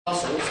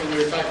muscles, and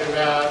we were talking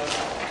about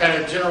kind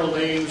of general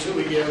names that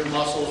we give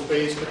muscles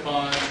based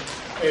upon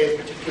a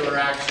particular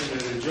action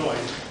in a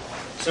joint.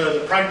 So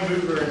the prime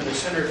mover and the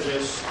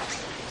synergist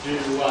do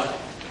what?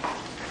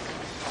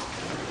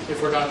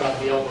 If we're talking about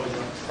the elbow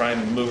joint.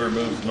 Prime mover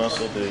moves the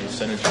muscle, the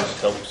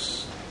synergist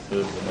helps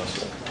move the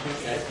muscle.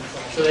 Okay.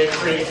 So they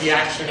create the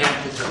action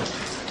at the joint.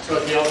 So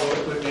at the elbow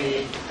it would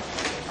be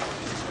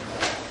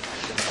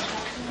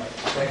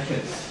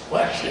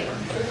flexion.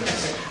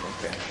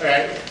 All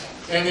right.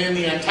 And then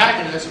the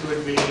antagonist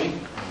would be the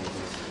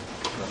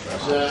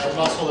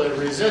muscle that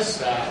resists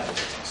that.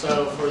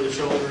 So for the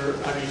shoulder,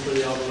 for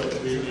the elbow, it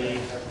would be the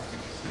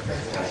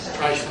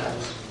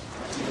triceps.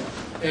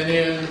 And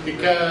then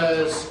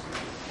because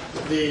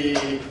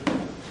the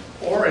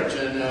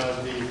origin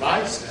of the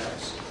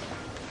biceps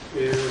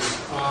is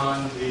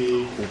on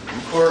the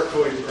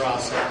coracoid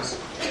process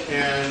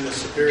and the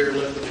superior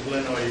lip of the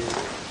glenoid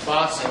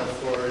fossa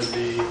for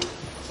the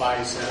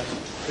biceps,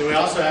 then we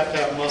also have to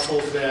have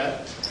muscles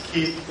that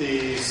keep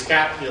the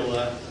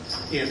scapula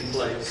in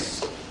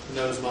place. And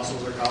those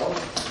muscles are called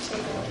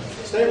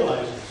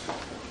stabilizers.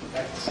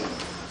 Okay.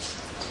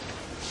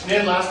 And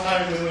then last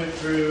time we went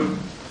through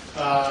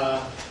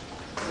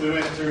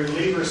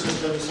lever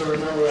systems. So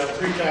remember, we have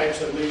three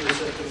types of lever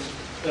systems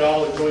that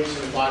all the joints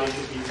in the body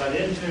can be cut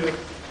into, and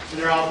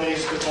they're all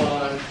based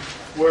upon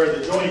where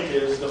the joint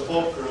is, the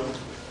fulcrum,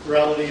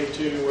 relative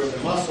to where the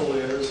muscle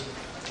is,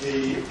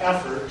 the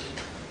effort,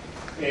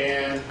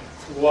 and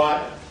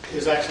what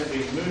is actually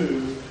being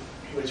moved,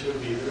 which would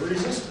be the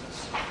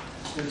resistance.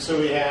 And so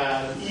we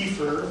have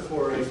EFER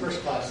for a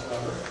first class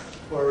lever,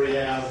 where we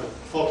have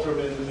fulcrum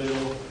in the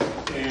middle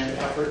and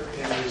effort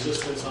and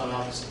resistance on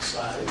opposite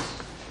sides.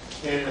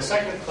 And in a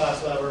second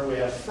class lever, we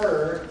have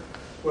FER,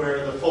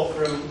 where the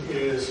fulcrum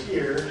is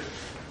here,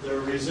 the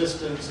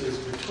resistance is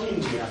between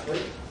the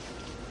effort.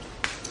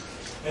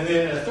 And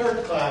then in a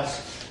third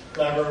class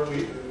lever,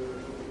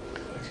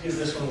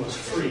 this one was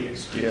free,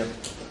 yeah.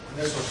 And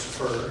this one's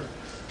FER.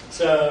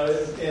 So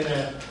in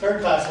a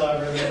third class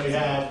lever, then we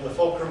have the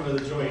fulcrum of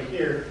the joint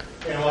here,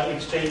 and what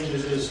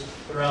exchanges is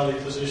the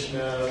relative position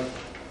of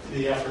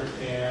the effort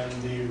and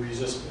the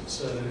resistance.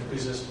 So the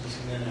resistance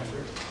and then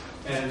effort.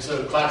 And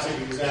so classic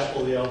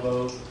example, the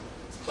elbow,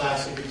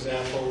 classic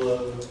example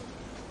of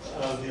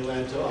the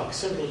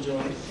atlanto-occipital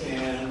joint,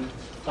 and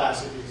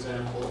classic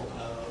example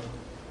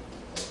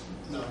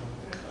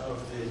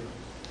of the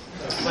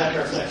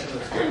plantar flexion.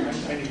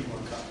 I need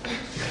more coffee.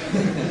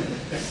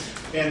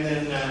 And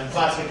then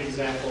classic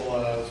example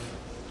of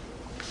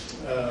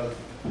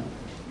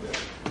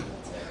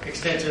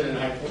extension and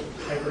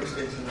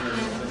hyperextension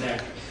of the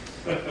neck.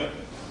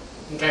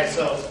 Okay,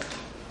 so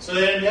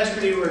then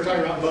yesterday we were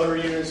talking about motor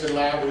units in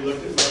lab. We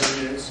looked at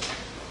motor units.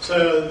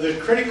 So the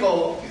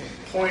critical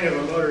point of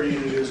a motor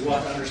unit is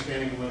what?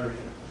 Understanding a motor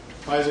unit.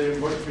 Why is it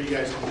important for you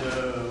guys to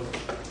know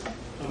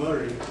a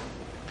motor unit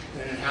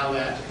and how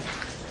that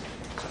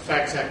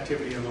affects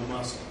activity of a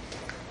muscle?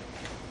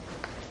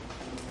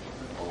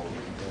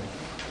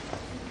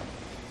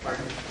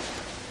 Pardon?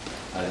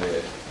 How do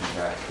it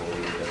contract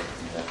fully?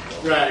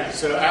 Right.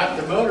 So at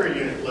the motor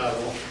unit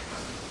level,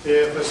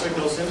 if a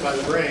signal is sent by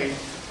the brain,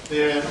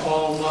 then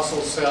all muscle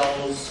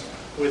cells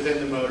within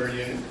the motor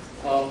unit,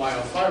 all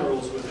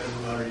myofibrils within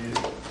the motor unit,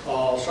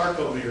 all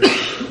sarcomeres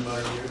within the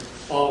motor unit,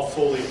 all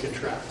fully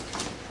contract.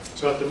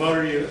 So at the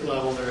motor unit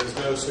level, there is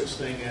no such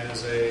thing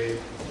as a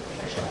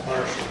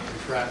partial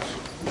contraction.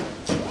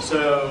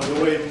 So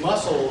the way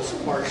muscles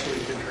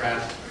partially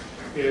contract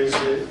is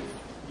that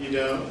you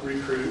don't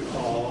recruit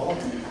all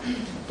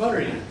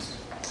motor units.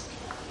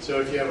 So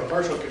if you have a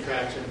partial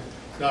contraction,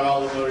 not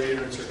all the motor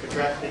units are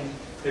contracting.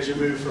 As you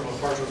move from a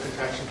partial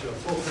contraction to a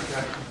full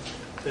contraction,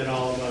 then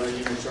all the motor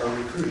units are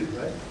recruited,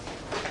 right?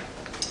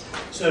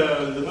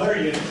 So the motor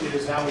unit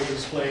is how we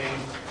explain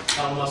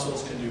how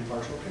muscles can do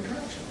partial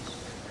contractions.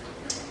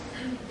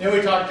 Then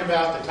we talked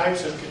about the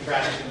types of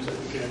contractions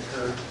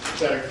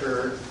that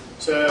occur.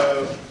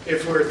 So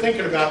if we're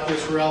thinking about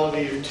this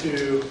relative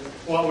to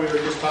what we were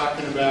just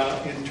talking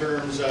about in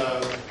terms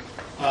of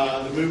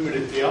the movement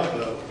at the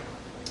elbow,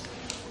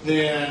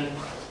 then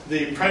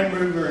the prime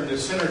mover and the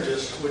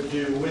synergist would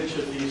do which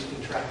of these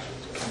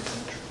contractions?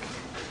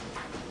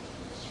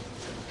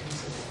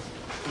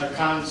 A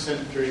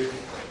concentric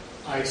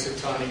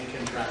isotonic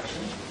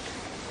contraction.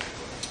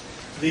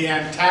 The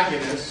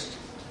antagonist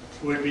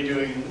would be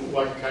doing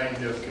what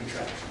kind of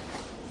contraction?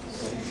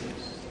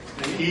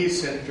 An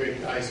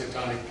eccentric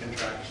isotonic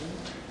contraction.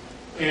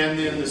 And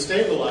then the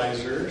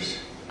stabilizers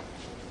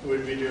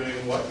would be doing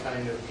what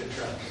kind of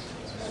contraction?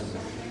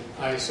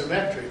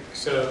 Isometric.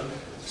 So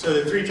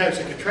the three types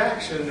of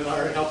contraction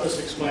help us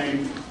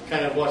explain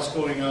kind of what's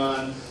going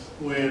on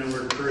when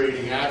we're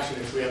creating action.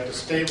 If we have to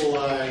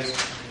stabilize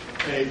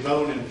a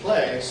bone in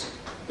place,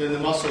 then the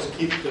muscles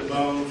keep the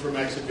bone from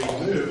actually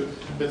being moved,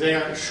 but they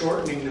aren't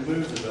shortening to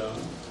move the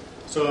bone.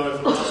 So if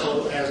a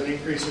muscle has an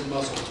increase in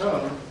muscle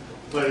tone,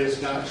 but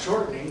it's not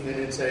shortening, then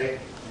it's a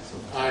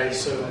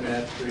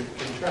isometric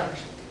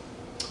contraction.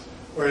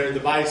 Where the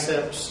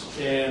biceps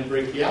and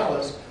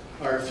brachialis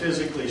are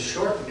physically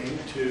shortening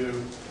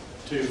to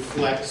to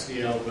flex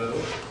the elbow.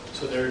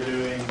 So they're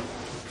doing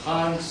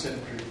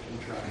concentric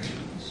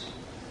contractions.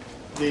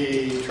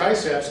 The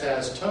triceps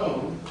has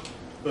tone,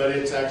 but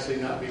it's actually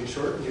not being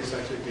shortened, it's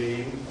actually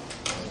being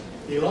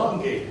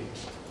elongated,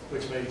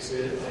 which makes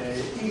it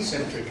an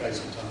eccentric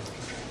isotonic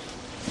contraction.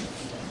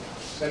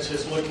 So that's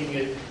just looking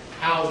at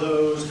how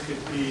those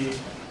could be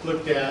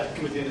looked at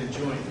within a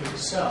joint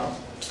itself.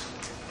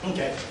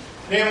 Okay.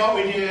 Then what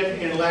we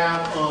did in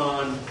lab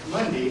on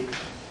Monday,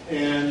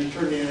 and you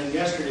turned in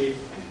yesterday,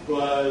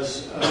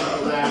 was a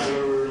lab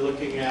where we were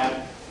looking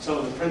at some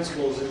of the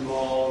principles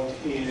involved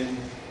in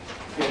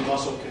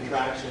muscle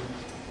contraction.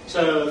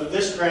 So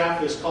this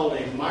graph is called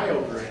a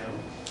myogram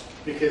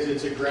because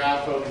it's a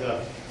graph of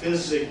the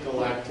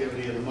physical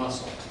activity of the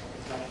muscle.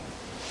 Okay?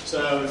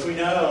 So if we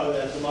know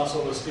that the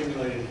muscle was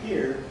stimulated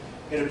here,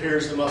 it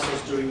appears the muscle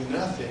is doing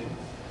nothing,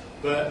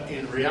 but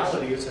in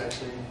reality it's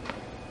actually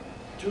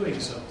doing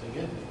something,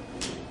 isn't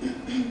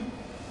it?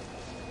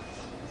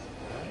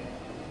 Right.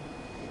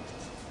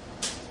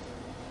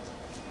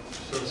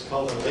 So it's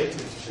called a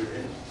latent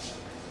period.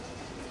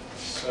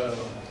 So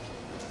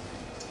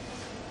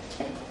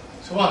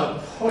one of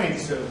the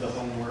points of the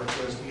homework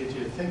was to get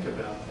you to think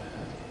about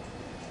that.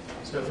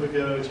 So if we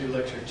go to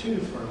lecture 2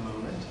 for a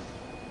moment,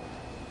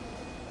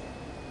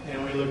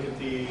 and we look at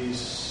these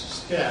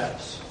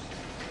steps,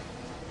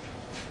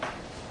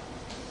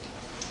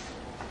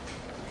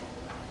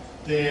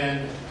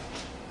 then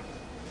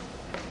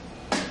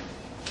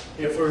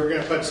if we're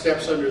going to put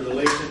steps under the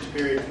latent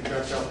period,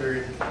 contractile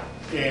period,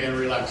 and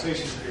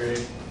relaxation period,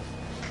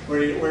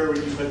 where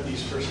would you put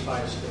these first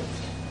 5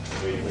 steps?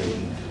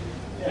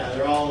 Yeah,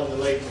 they're all in the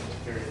latent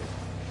period.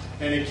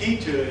 And the key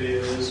to it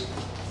is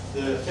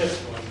the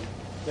 5th one,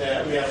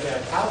 that we have to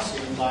have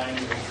calcium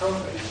binding with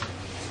trophin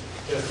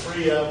to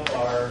free up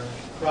our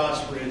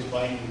cross-bridge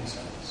binding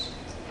sites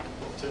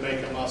to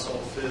make a muscle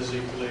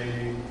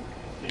physically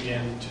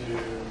begin to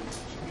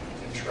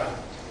contract.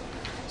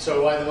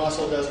 So why the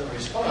muscle doesn't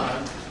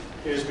respond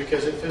is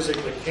because it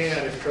physically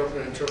can if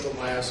trophin and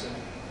tropomyosin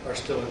are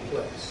still in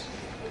place.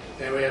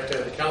 And we have to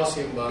have the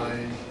calcium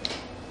bind,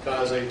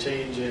 cause a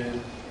change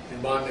in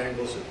bond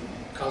angles. It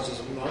causes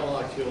a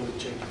molecule to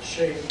change its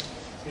shape,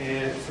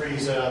 and it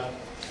frees up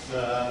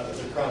the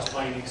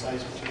cross-binding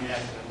sites between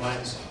actin and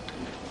myosin.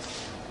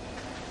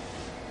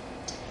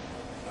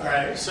 All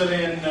right, so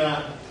then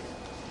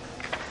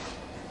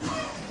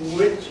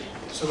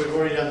so we've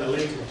already done the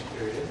latent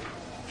period.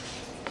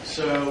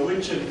 So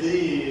which of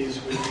these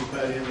would you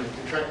put in the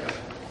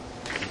contractile?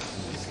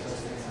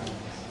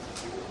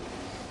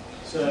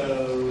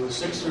 So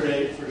 6 through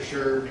 8 for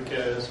sure,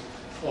 because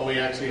what we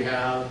actually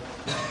have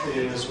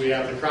is we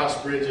have the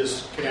cross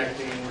bridges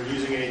connecting, we're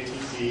using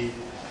ATP,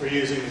 we're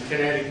using the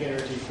kinetic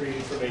energy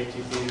freed from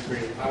ATP to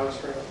create a power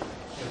stroke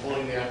and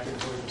pulling the actin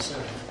toward the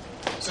center.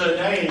 So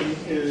 9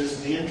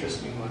 is the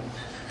interesting one.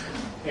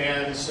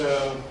 And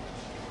so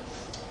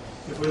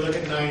if we look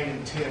at 9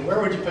 and 10,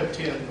 where would you put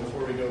 10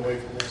 before we go away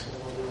from this?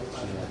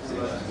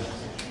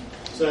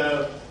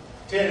 So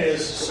 10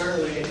 is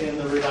certainly in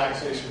the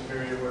relaxation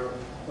period where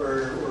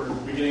we're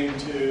beginning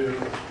to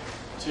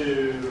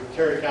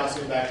carry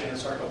calcium back into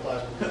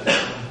sarcoplasmic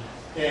reticulum.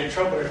 And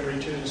trophin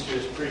returns to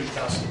its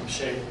pre-calcium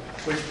shape,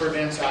 which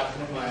prevents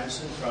actin and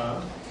myosin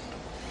from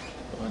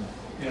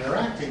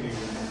interacting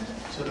together.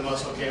 So the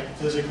muscle can't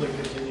physically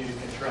continue to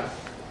contract.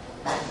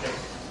 Okay.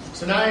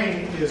 So 9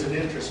 is an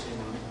interesting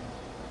one.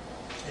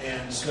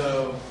 And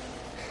so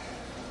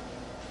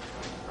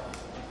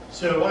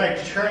what I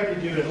tried to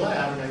do in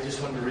lab, and I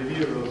just wanted to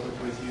review real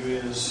quick with you,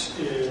 is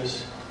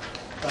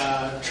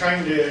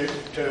trying to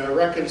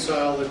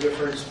reconcile the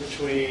difference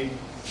between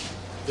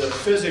the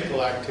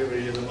physical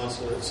activity of the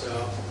muscle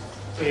itself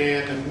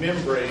and the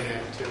membrane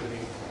activity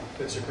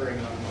that's occurring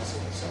on the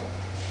muscle itself.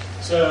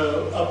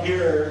 So up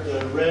here,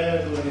 the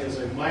red one is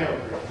a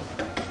myogram.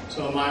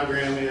 So a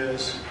myogram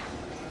is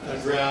a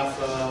graph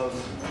of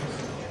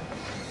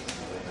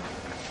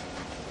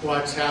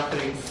what's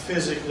happening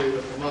physically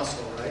with the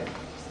muscle, right?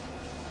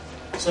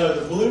 So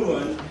the blue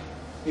one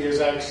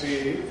is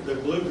actually, the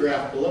blue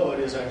graph below it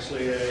is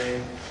actually a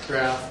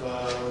graph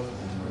of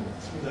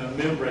the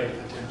membrane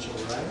potential,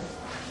 right?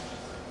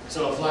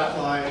 So a flat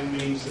line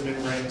means the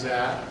membrane's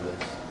at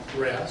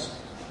rest.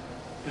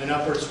 An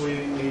upward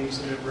swing means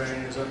the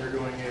membrane is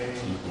undergoing a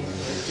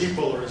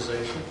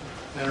depolarization.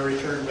 And a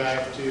return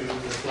back to the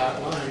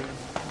flat line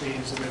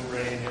means the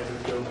membrane had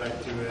to go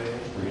back to a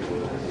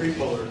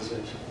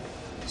repolarization.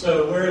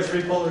 So where is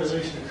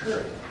repolarization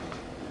occurring?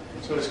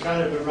 So it's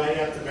kind of right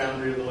at the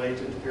boundary of the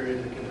latent period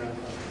and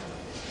contractile.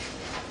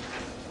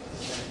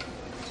 Okay.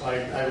 So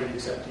I would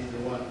accept either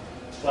one.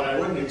 What I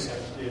wouldn't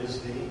accept is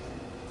the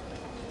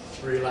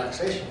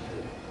relaxation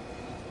period,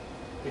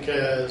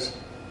 because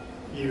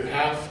you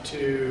have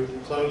to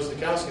close the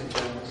calcium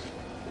channels,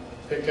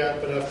 pick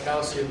up enough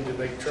calcium to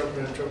make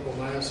trophin and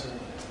tropomyosin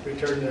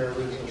return their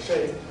original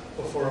shape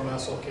before a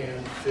muscle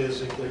can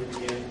physically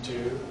begin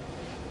to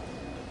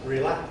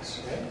relax.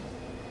 Right?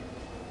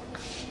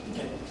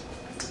 Okay.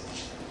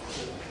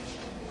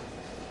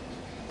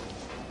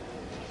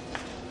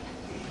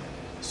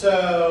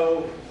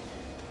 So,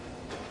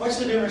 what's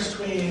the difference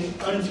between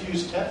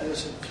unfused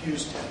tetanus and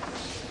fused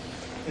tetanus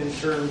in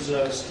terms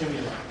of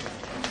stimuli?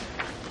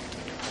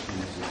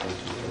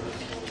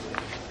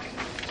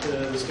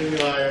 The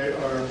stimuli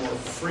are more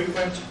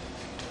frequent,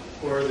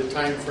 or the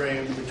time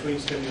frame between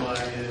stimuli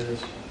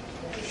is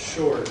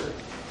shorter.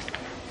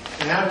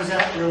 And how does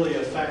that really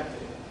affect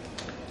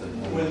it?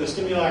 When the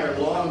stimuli are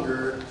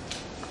longer,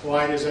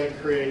 why does that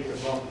create the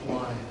bump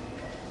line?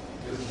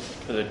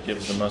 Because it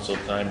gives the muscle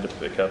time to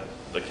pick up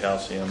the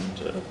calcium,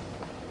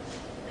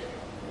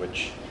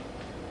 which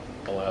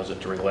allows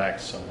it to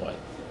relax somewhat.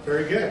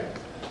 Very good.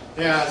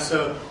 Yeah,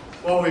 so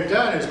what we've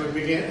done is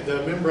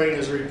the membrane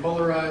is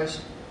repolarized.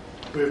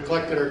 We've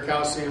collected our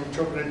calcium,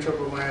 troponin and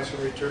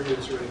tropomyosin returned to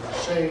its original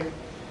shape,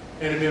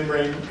 and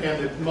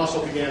the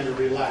muscle began to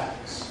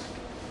relax.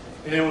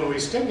 And then when we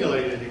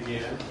stimulate it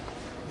again,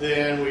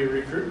 then we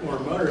recruit more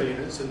motor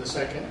units, and the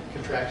second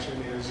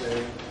contraction is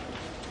a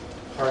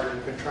harder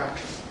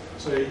contraction.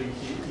 So you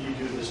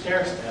do the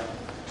stair step,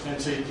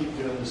 and so you keep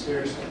doing the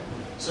stair step.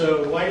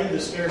 So why did the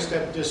stair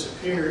step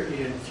disappear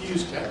in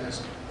fused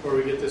tetanus, where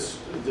we get this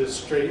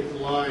straight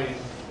line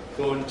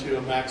going to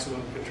a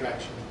maximum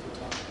contraction at the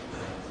top?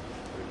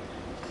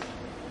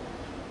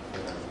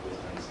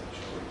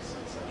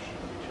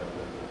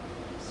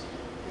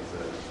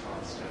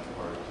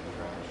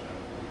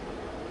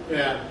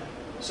 Yeah.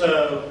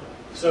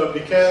 So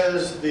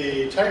because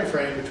the time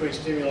frame between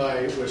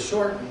stimuli was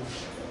shortened,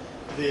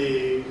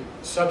 the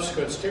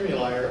subsequent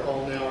stimuli are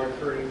all now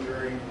occurring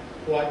during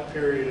what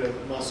period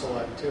of muscle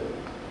activity?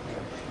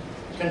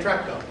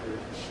 Contractile period.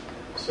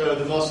 So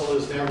the muscle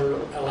is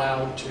never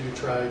allowed to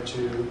try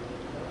to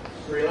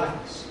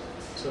relax.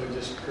 So it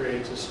just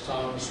creates a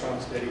strong,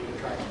 steady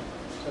contraction.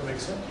 Does that make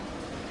sense?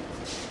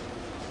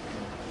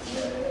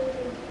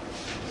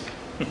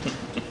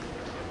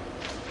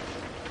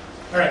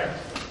 All right.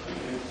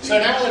 So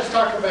now let's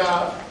talk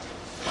about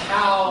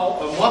how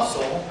a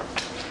muscle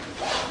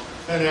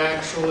can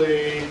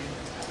actually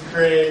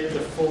create the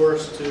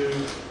force to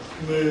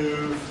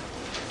move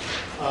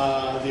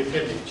the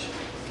appendage.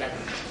 Okay.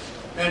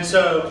 And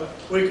so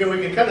we can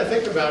kind of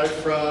think about it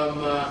from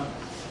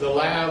the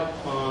lab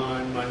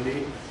on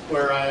Monday,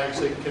 where I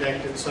actually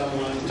connected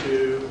someone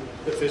to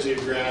the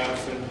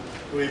physiograph, and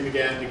we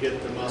began to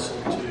get the muscle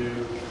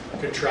to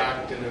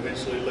contract and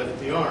eventually lift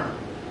the arm.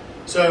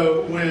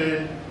 So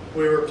when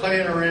we were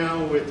playing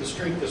around with the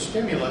strength of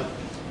stimulant,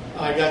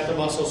 I got the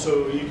muscle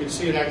so you can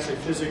see it actually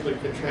physically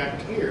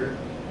contract here.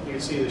 You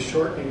can see the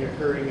shortening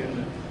occurring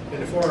in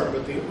the forearm,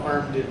 but the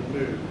arm didn't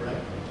move,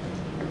 right?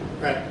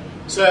 Right.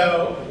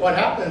 So what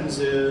happens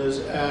is,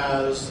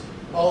 as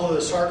all of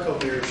the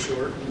sarcomeres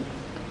shorten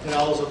and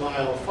all of the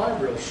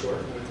myofibrils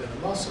shorten within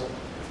the muscle,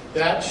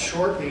 that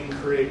shortening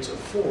creates a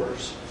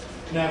force.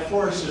 And that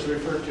force is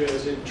referred to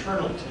as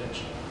internal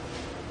tension.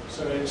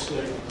 So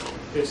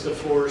it's the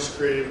force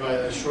created by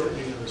the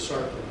shortening of the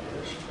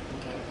sarcomeres.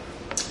 Okay.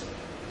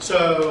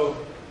 So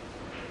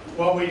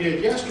what we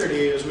did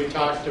yesterday is we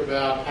talked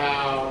about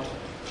how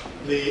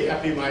the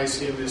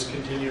epimysium is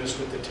continuous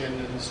with the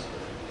tendons,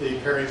 the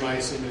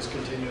perimysium is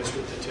continuous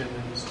with the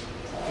tendons,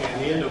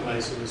 and the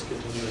endomysium is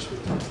continuous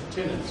with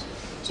the tendons.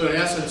 So in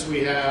essence, we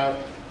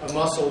have a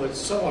muscle that's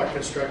somewhat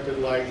constructed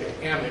like a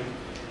hammock,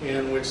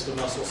 in which the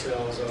muscle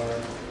cells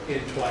are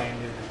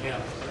entwined in the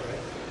hammock. Right?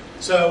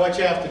 So what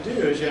you have to do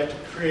is you have to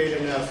create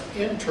enough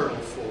internal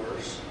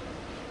force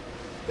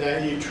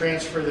that you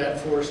transfer that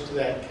force to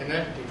that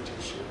connective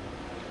tissue.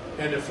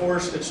 And the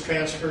force that's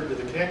transferred to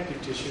the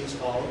connective tissue is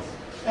called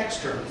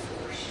external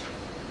force.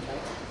 Okay?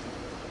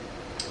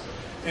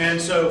 And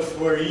so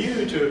for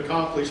you to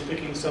accomplish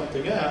picking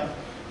something up,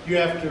 you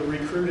have to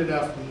recruit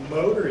enough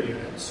motor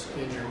units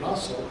in your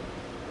muscle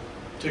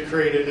to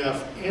create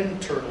enough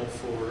internal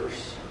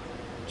force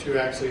to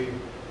actually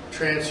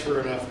transfer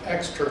enough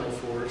external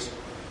force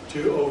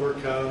to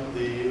overcome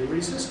the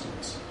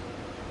resistance.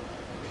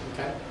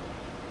 Okay?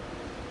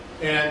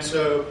 And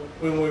so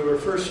when we were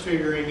first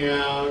figuring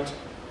out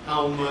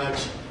how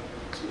much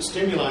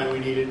stimuli we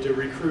needed to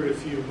recruit a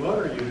few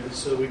motor units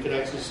so we could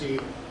actually see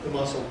the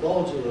muscle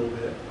bulge a little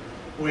bit,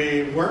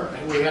 we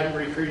hadn't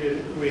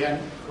recruited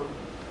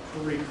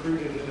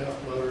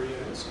enough motor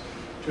units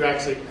to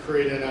actually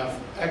create enough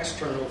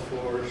external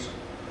force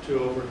to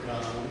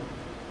overcome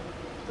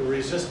the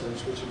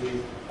resistance, which would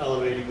be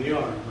elevating the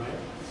arm, right?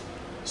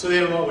 So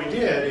then what we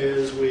did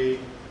is we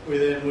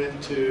then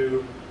went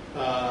to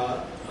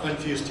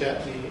unfused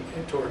tetany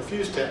toward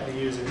fused tetany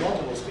using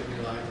multiple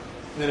stimuli,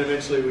 and then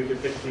eventually we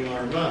could pick the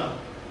arm up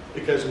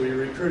because we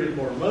recruited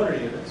more motor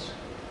units,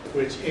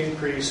 which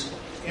increase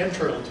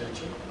internal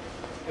tension.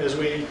 As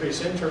we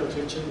increase internal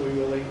tension, we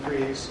will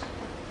increase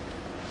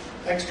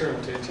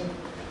external tension.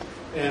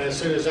 And as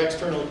soon as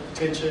external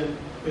tension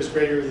is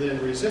greater than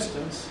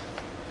resistance,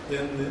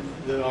 then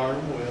the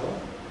arm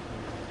will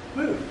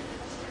move.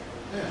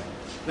 Yeah.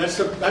 That's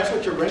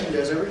what your brain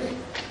does every day.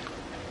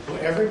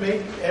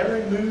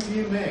 Every move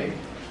you make,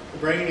 the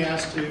brain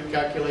has to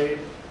calculate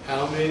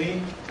how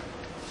many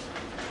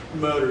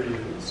motor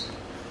units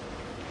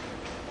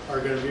are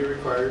going to be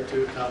required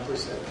to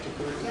accomplish that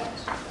particular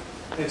task.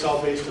 And it's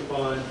all based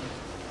upon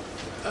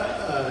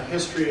a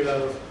history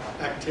of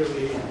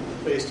activity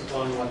based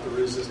upon what the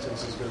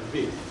resistance is going to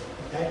be.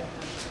 Okay?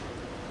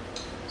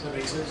 Does that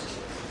make sense?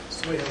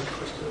 Somebody have a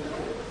question?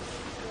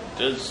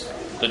 Does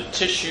the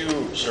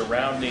tissue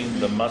surrounding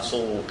the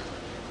muscle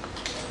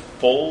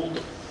fold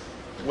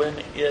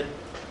when it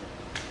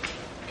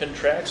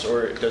contracts,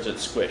 or does it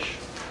squish?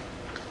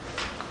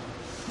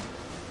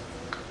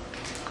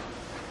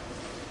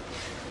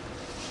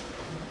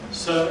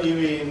 So you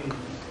mean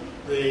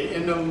the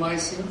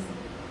endomysium?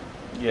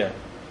 Yeah.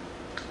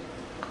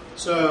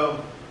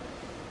 So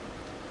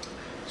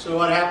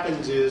what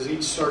happens is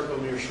each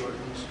sarcomere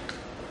shortens,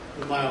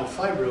 the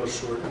myofibrils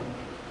shorten,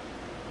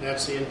 and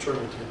that's the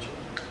internal tension.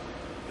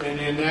 And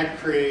then that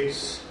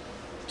creates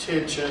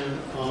tension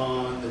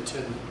on the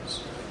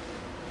tendons.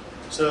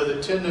 So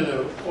the tendon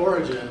of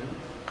origin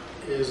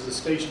is the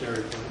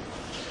stationary point.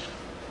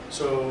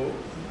 So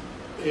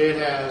it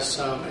has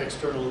some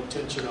external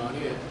tension on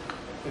it.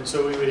 And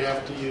so we would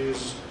have to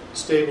use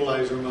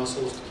stabilizer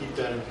muscles to keep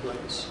that in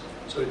place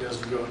so it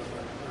doesn't go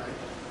anywhere, right?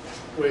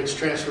 Which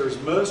transfers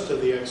most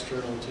of the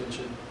external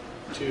tension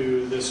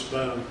to this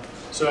bone.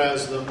 So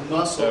as the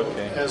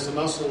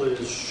muscle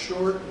is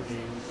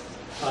shortening,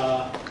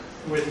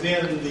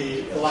 within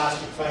the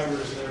elastic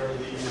fibers there are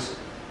these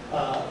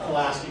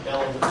elastic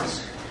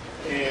elements,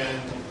 and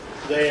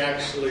they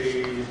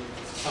actually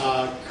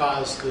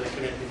cause the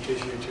connective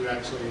tissue to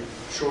actually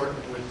shorten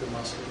with the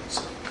muscle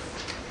itself.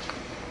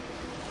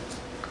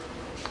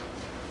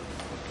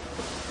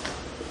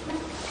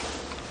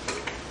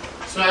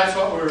 So that's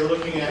what we were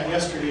looking at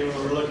yesterday when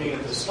we were looking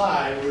at the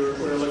slide. We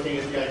were looking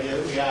at the idea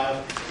that we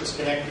have this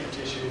connective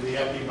tissue, the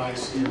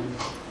epimysium,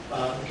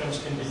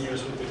 becomes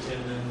continuous with the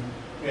tendon.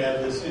 We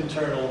have this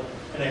internal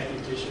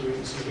connective tissue. We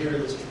can see here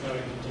this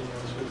becoming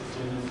continuous with the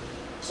tendon.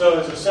 So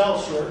as a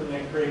cell shorten,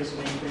 that creates an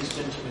increased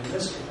tension in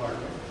this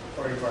compartment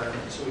or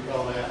environment. So we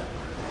call that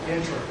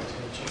internal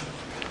tension.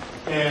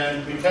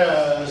 And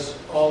because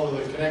all of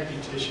the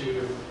connective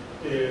tissue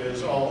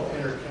is all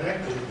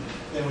interconnected,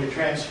 then we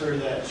transfer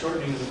that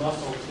shortening of the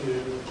muscle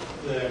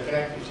to the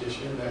connective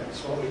tissue, and that's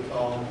what we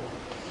call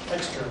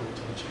external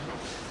tension.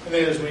 And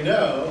then as we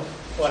know,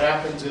 what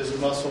happens is the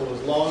muscle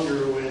is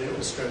longer when it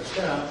was stretched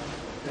out,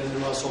 and the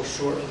muscle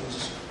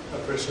shortens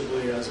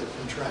appreciably as it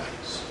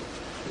contracts.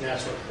 And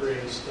that's what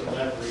creates the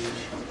leverage.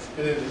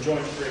 And then the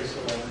joint creates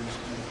the leverage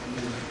to make the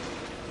movement.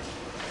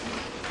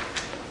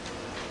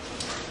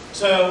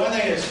 So one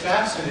thing that's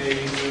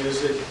fascinating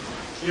is that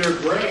your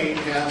brain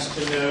has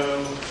to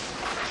know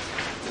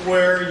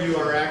where you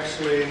are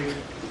actually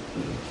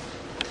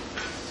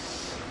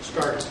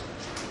starting.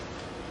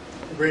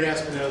 The brain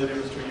has to know the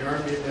difference between your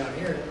arm being down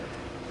here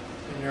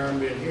and your arm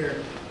being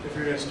here if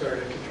you're going to start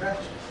a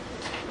contraction.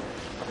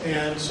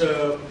 And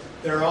so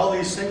there are all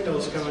these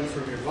signals coming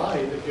from your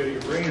body that go to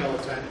your brain all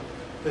the time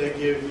that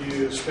give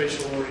you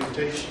spatial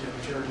orientation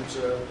in terms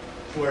of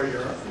where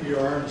your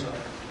arms are.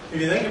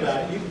 If you think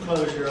about it, you can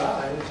close your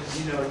eyes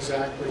and you know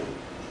exactly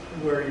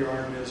where your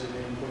arm is at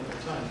any point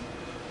in time.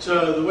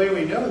 So the way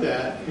we know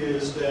that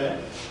is that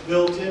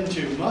built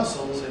into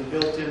muscles and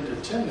built into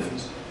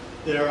tendons,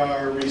 there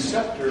are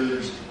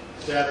receptors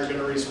that are going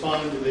to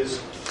respond to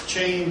this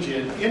change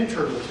in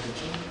internal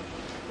tension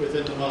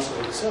within the muscle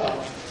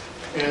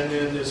itself, and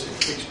then this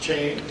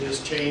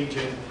change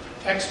in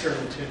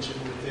external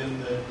tension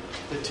within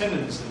the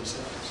tendons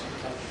themselves.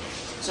 Okay.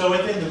 So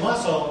within the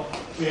muscle,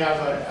 we have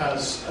a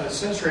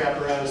sensory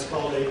apparatus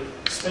called a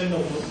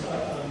spindle,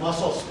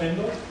 muscle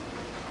spindle.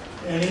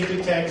 And it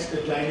detects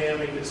the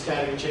dynamic and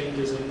static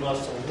changes in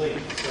muscle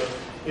length. So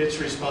it's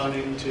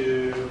responding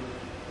to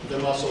the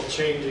muscle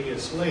changing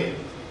its length,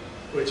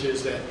 which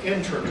is that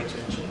internal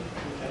tension.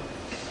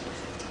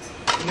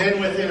 Okay. And then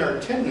within our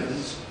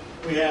tendons,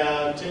 we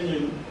have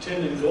tendon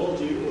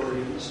Golgi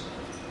organs,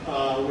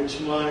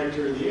 which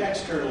monitor the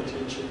external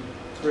tension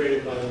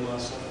created by the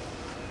muscle.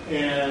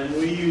 And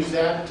we use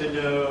that to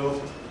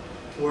know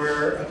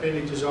where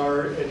appendages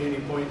are at any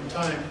point in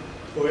time.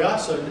 But we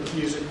also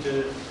use it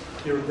to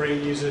your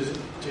brain uses it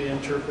to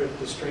interpret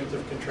the strength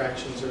of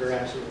contractions that are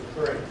actually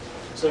occurring.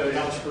 So it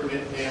helps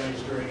prevent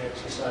damage during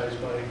exercise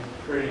by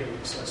creating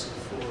excessive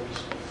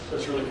force. So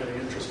it's really kind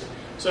of interesting.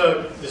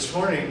 So this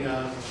morning,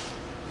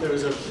 there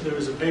was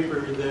a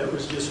paper that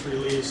was just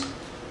released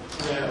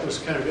that was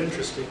kind of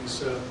interesting.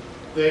 So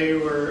they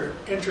were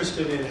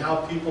interested in how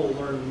people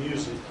learn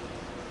music.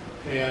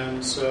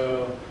 And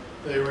so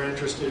they were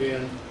interested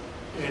in,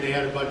 and they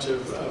had a bunch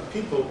of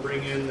people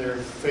bring in their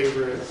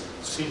favorite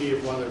CD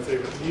of one of their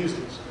favorite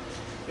musics.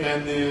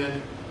 And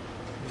then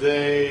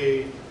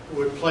they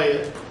would play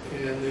it,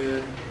 and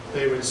then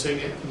they would sing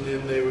it, and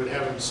then they would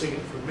have them sing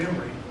it from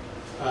memory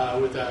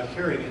without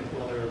hearing it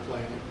while they were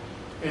playing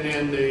it. And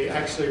then they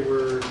actually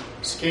were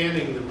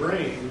scanning the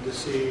brain to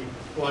see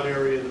what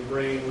area of the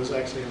brain was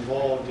actually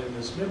involved in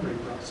this memory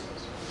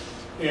process.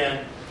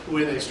 And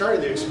when they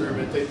started the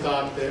experiment, they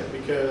thought that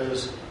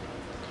because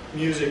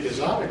music is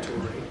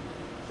auditory,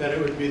 that it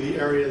would be the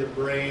area of the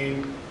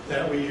brain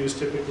that we use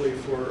typically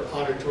for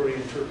auditory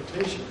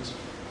interpretations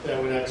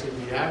that would actually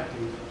be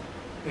active.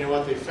 And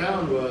what they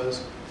found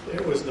was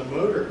it was the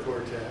motor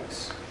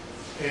cortex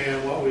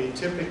and what we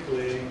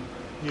typically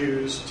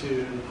use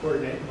to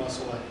coordinate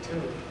muscle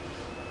activity.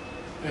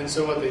 And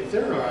so what they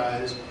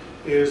theorized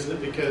is that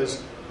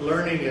because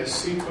learning a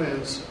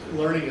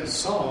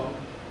song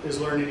is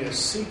learning a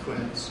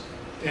sequence,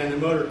 and the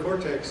motor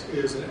cortex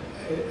is the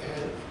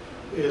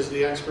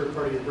expert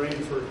part of your brain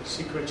for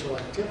sequential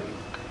activity,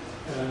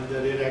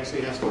 that it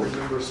actually has to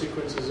remember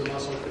sequences of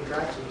muscle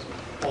contractions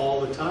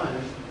all the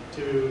time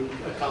to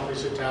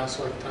accomplish a task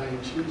like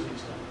tying shoes and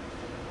stuff.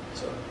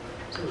 So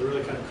it was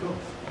really kind of cool.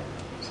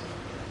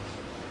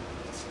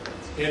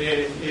 And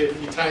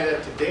if you tie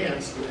that to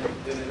dance,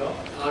 then it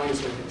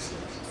obviously makes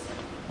sense.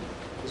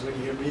 Because when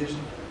you hear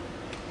music,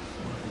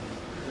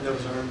 and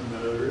those arm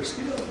motors,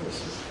 yeah,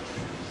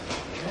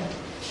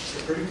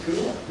 it's pretty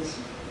cool. I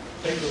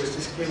think it was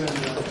just given in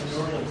New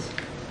Orleans.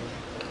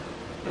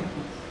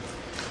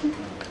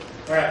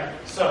 All right,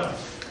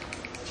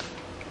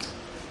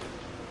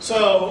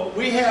 so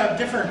we have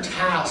different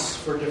tasks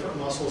for different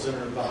muscles in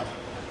our body.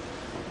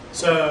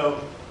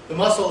 So the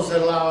muscles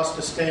that allow us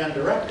to stand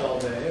erect all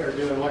day are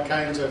doing what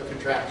kinds of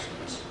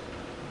contractions?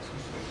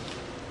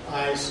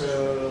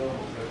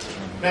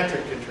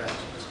 Isometric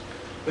contractions.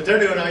 But they're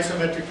doing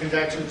isometric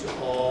contractions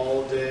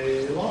all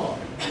day long.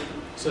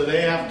 So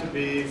they have to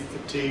be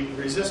fatigue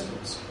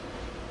resistance.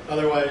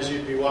 Otherwise,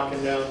 you'd be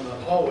walking down the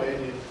hallway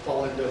and you'd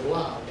fall into a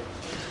blob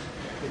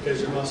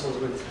because your muscles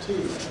would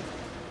fatigue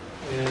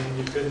and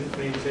you couldn't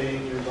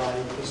maintain your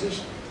body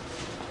position.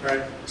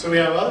 Right? So we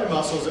have other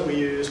muscles that we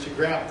use to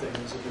grab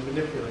things and to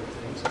manipulate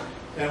things.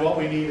 And what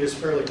we need is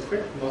fairly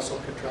quick muscle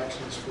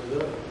contractions for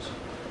those.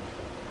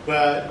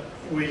 But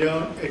we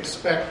don't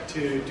expect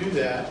to do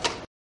that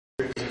for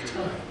periods of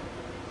time.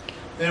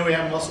 Then we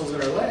have muscles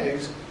in our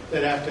legs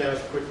that have to have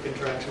quick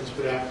contractions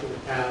but have to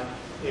have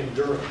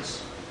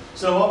endurance.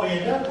 So what we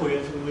end up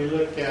with when we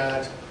look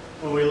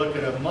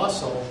at a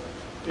muscle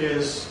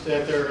is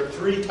that there are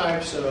three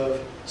types of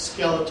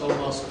skeletal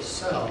muscle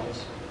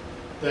cells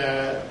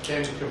that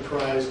can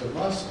comprise a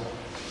muscle.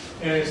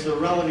 And it's the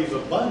relative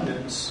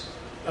abundance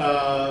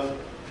of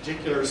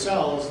particular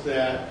cells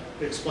that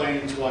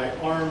explains why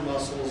arm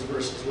muscles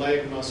versus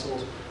leg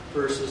muscles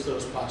versus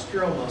those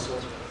postural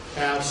muscles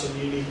have some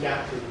unique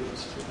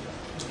attributes to them.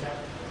 Okay?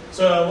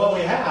 So what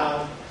we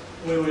have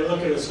when we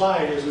look at a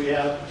slide is we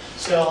have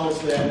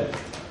cells that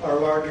are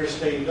larger,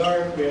 stain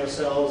dark. We have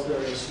cells that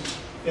are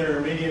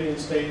intermediate in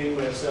staining.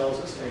 We have cells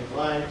that stain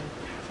light.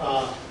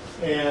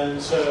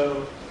 And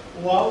so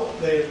what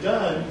they've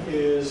done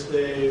is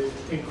they've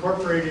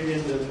incorporated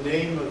into the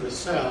name of the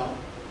cell,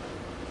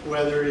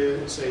 whether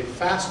it's a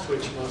fast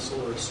twitch muscle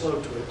or a slow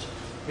twitch,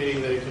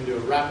 meaning that it can do a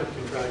rapid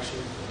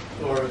contraction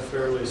or a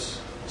fairly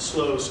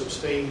slow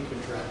sustained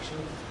contraction.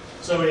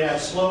 So we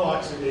have slow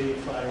oxidative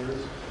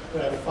fibers, we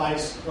have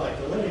fast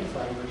glycolytic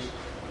fibers,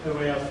 and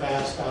we have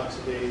fast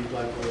oxidative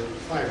glycolytic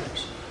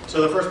fibers.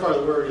 So the first part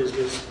of the word is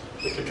just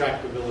the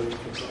contractibility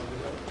component.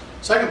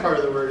 Second part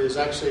of the word is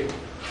actually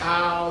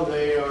how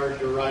they are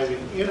deriving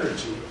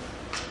energy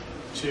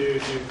to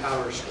do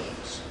power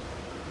strokes.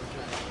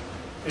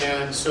 Okay.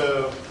 And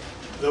so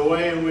the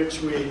way in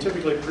which we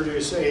typically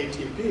produce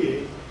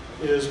ATP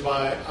is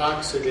by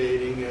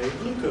oxidating a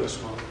glucose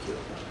molecule.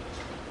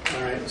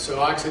 All right, so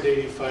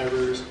oxidative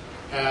fibers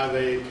have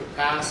a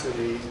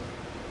capacity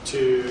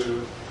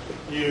to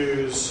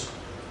use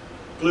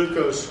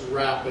glucose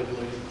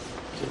rapidly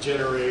to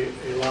generate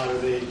a lot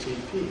of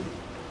ATP.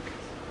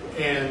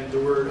 And the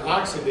word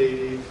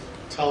oxidative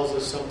tells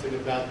us something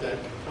about that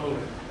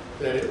component,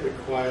 that it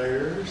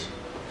requires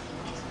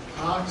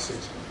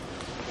oxygen.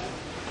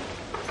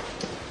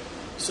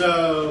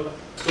 So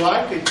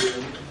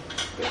glycogen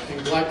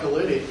and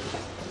glycolytic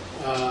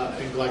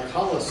and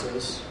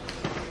glycolysis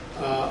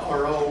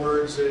are all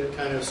words that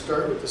kind of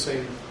start with the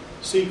same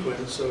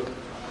sequence.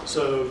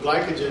 So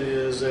glycogen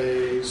is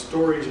a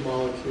storage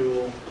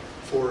molecule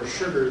for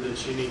sugar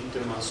that's unique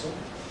to muscle.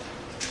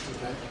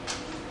 Okay.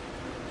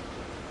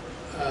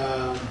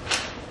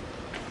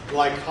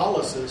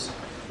 Glycolysis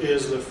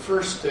is the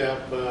first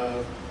step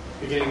of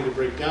beginning to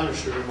break down a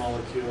sugar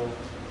molecule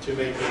to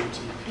make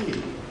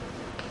ATP,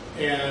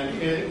 and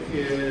it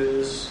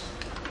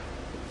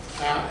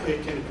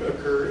can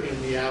occur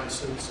in the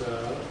absence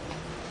of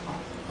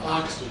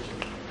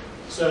oxygen.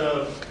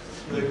 So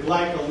the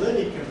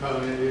glycolytic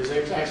component is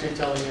actually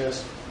telling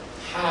us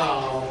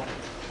how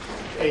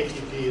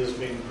ATP is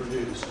being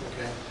produced.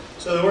 Okay,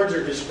 so the words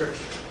are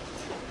descriptive.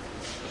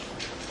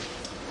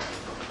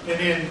 And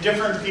then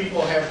different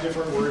people have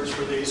different words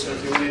for these. So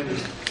if you went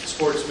into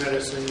sports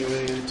medicine, you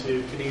went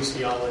into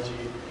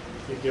kinesiology,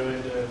 you go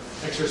into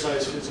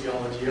exercise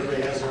physiology,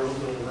 everybody has their own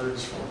little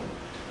words for them.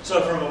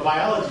 So from a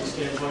biology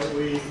standpoint,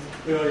 we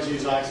always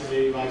use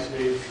oxidative,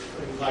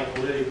 and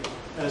glycolytic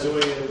as a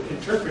way of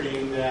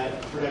interpreting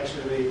that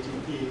production of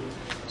ATP.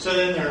 So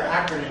then there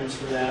are acronyms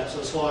for that.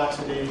 So slow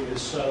oxidative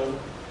is SO,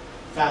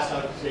 fast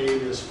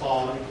oxidative is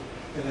FOG,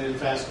 and then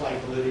fast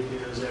glycolytic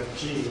is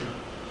FG.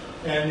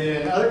 And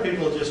then other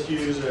people just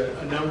use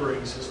a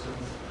numbering system.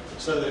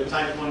 So the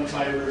type 1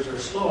 fibers are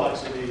slow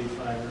oxidative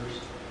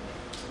fibers,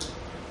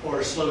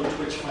 or slow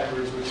twitch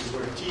fibers, which is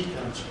where T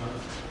comes from.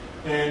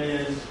 And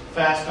then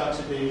fast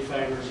oxidative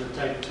fibers are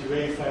type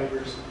 2A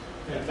fibers,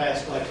 and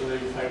fast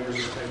glycolytic fibers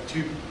are type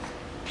 2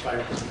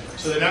 fibers.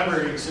 So the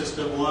numbering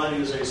system, 1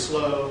 is a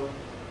slow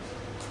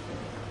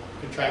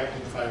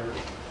contracting fiber,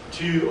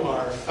 2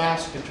 are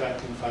fast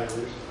contracting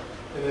fibers,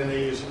 and then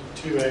they use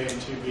 2A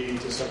and 2B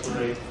to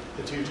separate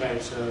the two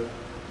types of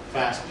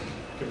fast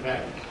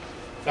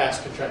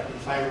contracting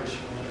fibers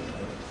from one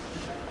another.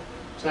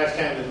 So that's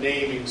kind of the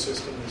naming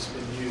system that's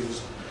been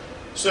used.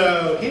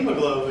 So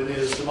hemoglobin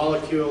is the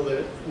molecule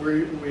that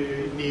we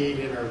need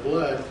in our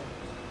blood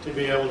to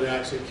be able to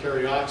actually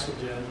carry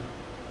oxygen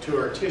to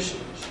our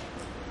tissues.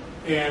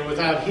 And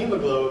without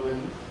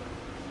hemoglobin,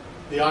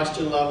 the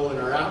oxygen level in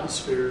our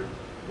atmosphere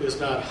is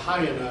not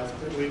high enough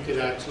that we could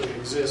actually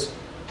exist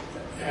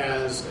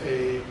as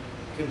a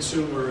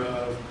consumer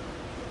of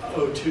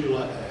O2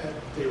 at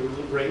the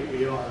rate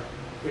we are.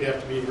 We'd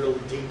have to be really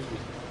dinky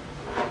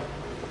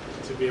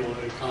to be able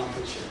to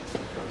accomplish it.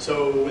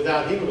 So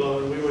without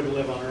hemoglobin, we wouldn't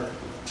live on Earth.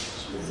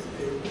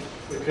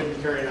 We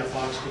couldn't carry enough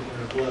oxygen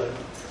in our blood,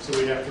 so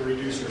we'd have to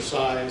reduce our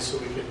size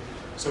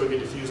so we could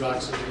diffuse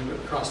oxygen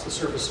across the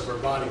surface of our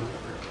body.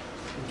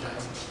 Okay.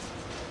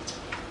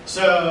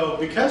 So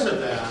because of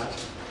that,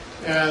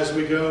 as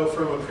we go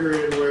from a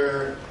period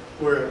where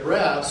we're at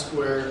rest,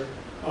 where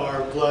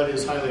our blood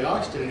is highly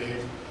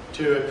oxygenated,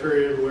 to a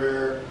period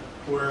where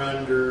we're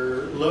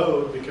under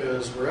load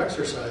because we're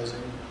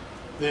exercising,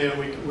 then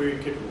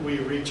we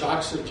reach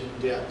oxygen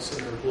debts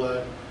in our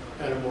blood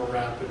at a more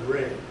rapid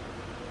rate.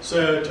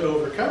 So to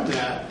overcome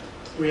that,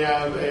 we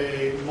have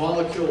a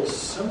molecule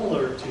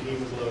similar to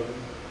hemoglobin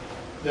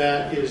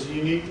that is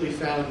uniquely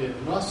found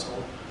in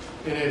muscle,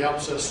 and it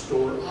helps us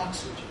store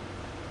oxygen.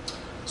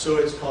 So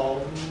it's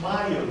called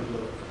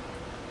myoglobin.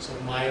 So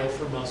myo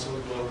for muscle,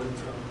 globin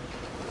from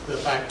the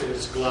fact that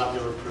it's a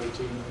globular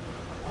protein.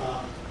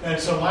 And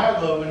so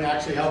myoglobin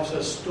actually helps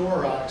us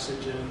store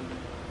oxygen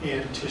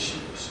in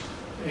tissues.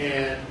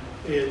 And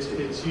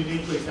it's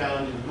uniquely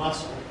found in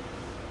muscle.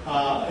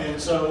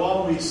 And so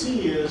what we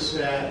see is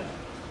that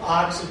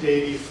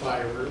oxidative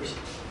fibers,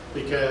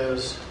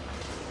 because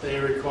they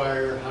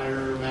require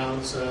higher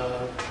amounts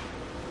of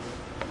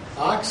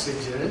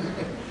oxygen,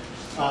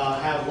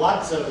 have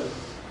lots of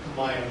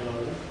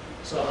myoglobin,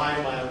 so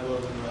high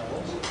myoglobin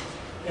levels.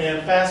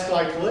 And fast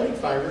glycolytic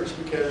fibers,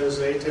 because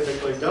they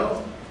typically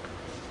don't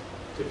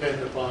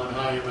depend upon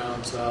high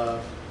amounts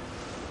of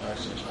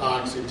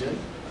oxygen,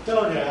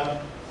 don't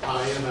have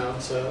high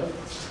amounts of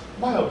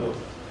myoglobin.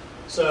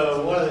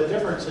 So one of the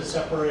differences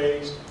that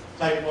separates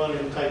type 1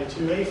 and type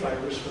 2A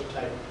fibers from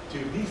type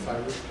 2B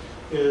fibers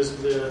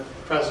is the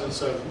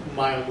presence of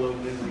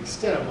myoglobin and the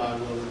extent of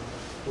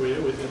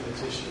myoglobin within the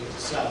tissue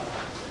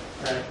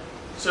itself. Right?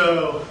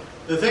 So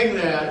the thing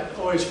that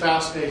always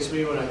fascinates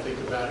me when I think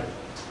about it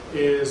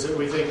is that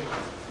we think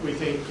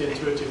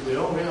intuitively,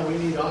 oh man, we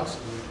need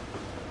oxygen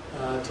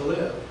to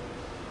live.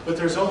 But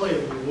there's only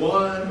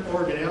one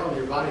organelle in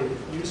your body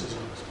that uses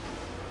oxygen.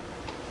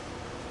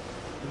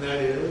 And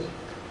that is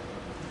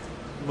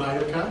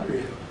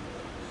mitochondria.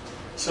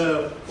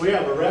 So we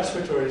have a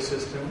respiratory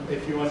system,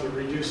 if you want to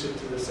reduce it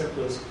to the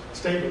simplest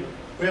statement,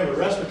 we have a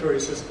respiratory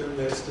system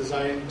that's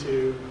designed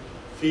to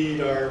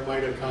feed our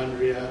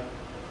mitochondria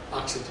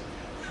oxygen.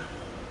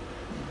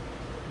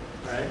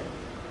 Right?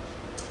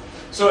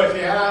 So if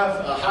you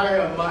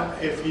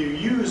have if you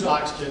use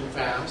oxygen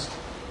fast,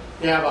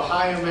 you have a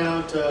high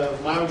amount of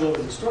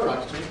myoglobin to store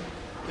oxygen,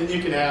 then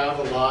you can have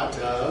a lot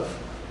of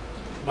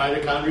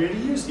mitochondria to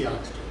use the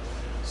oxygen.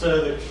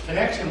 So the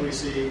connection we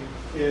see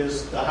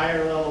is the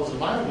higher levels of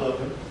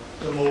myoglobin,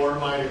 the more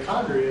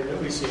mitochondria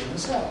that we see in the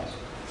cells.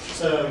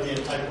 So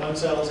again, type 1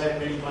 cells have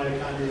many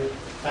mitochondria,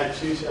 type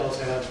 2 cells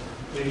have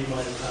many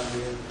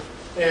mitochondria,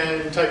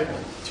 and type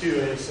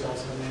 2A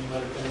cells have many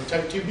mitochondria.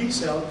 Type 2B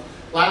cells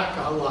lack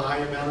a high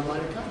amount of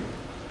mitochondria.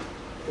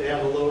 They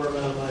have a lower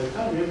amount of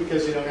mitochondria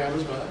because they don't have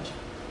as much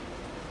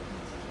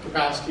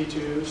capacity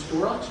to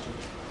store oxygen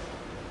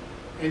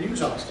and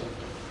use oxygen.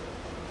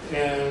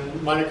 And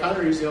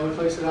mitochondria is the only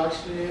place that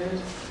oxygen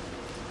is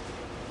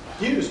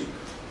used.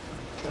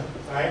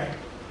 Right?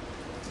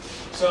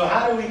 So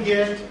how do we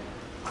get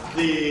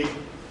the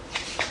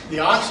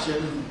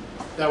oxygen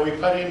that we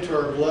put into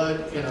our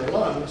blood in our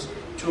lungs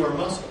to our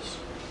muscles?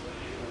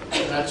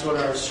 And that's what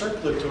our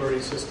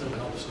circulatory system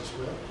helps us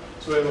with.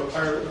 So we have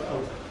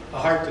a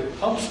heart that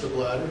pumps the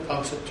blood and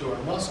pumps it to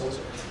our muscles,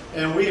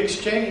 and we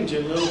exchange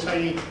in little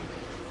tiny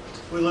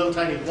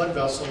blood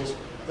vessels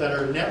that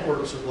are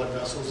networks of blood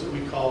vessels that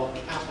we call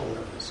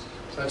capillaries.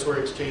 So that's where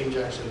exchange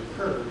actually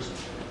occurs.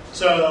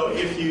 So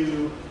if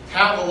you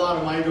have a lot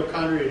of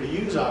mitochondria to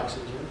use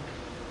oxygen,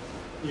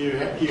 you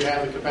have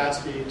the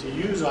capacity to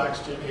use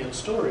oxygen and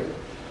store it,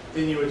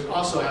 then you would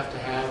also have to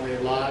have a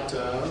lot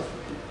of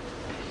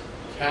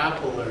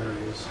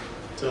capillaries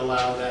to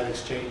allow that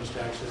exchange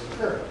to actually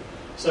occur.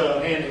 So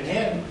hand in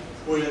hand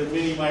with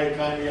many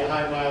mitochondria,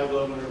 high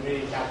myoglobin, or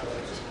many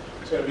capillaries.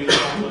 So many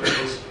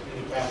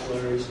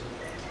capillaries.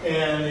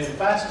 And in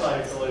fast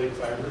glycolytic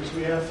fibers,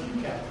 we have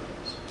few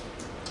capillaries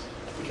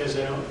because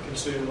they don't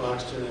consume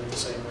oxygen at the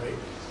same rate.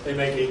 They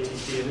make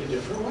ATP in a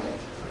different way.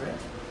 All right.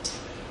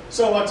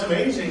 So what's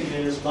amazing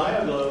is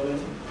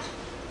myoglobin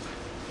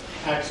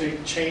actually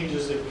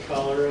changes the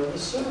color of the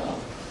cell.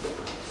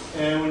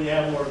 And when you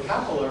have more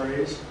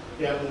capillaries,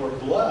 you have more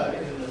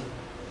blood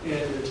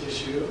in the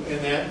tissue, and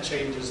that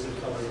changes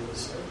the color of the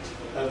cell,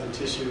 of the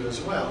tissue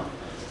as well.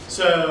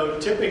 So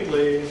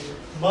typically,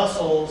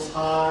 muscles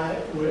high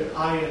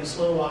in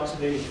slow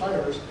oxidative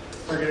fibers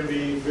are going to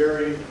be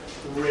very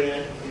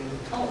red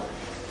in color.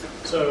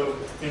 So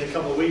in a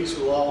couple of weeks,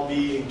 we'll all be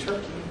eating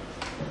turkey.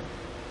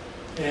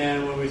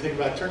 And when we think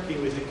about turkey,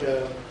 we think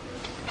of,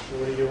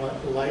 what do you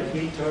want, light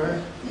meat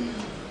or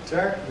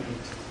dark meat?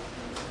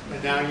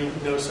 And now you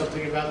know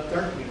something about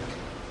dark meat.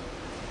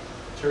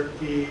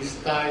 Turkey's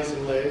thighs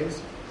and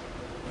legs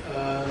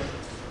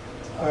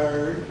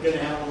are going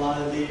to have a lot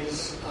of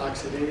these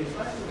oxidative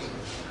fibers.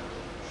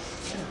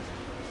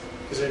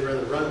 Because they'd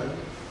rather run.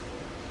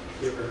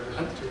 If you ever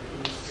hunt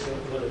turkeys, they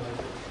don't really like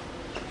it.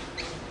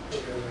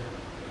 They'd rather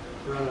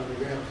run on the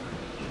ground.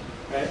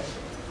 Right?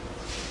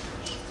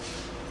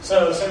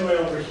 So same way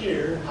over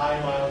here, high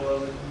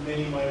myoglobin,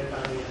 many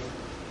mitochondria,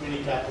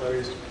 many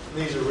capillaries.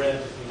 And these are red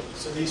meat.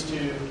 So these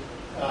two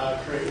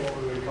create what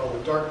we would call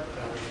the dark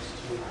powders.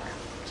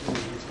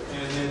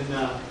 And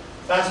then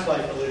fast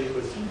glycolytic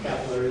with few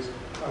capillaries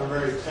are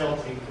very pale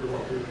pink, or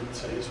what we would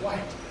say is white.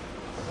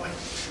 White.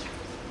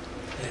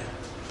 Yeah.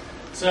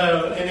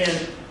 So, and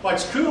then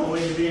what's cool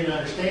when you begin to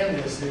understand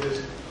this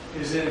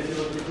is that if you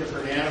look at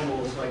different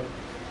animals, like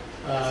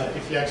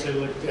if you actually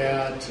looked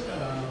at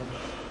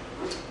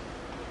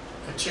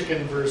a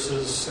chicken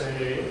versus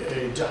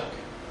a duck,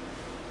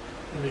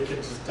 and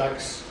because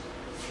ducks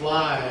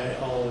fly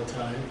all the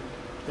time,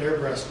 their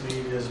breast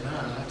meat is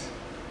not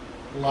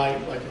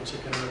light like a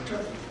chicken or a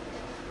turkey,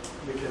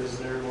 because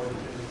they're more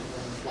dependent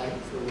on flight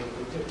for what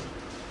they do.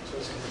 So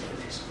it's kind of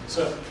interesting.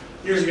 So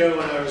years ago,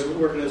 when I was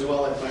working as a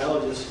wildlife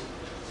biologist,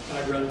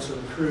 I'd run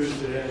some crews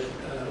that had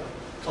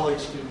college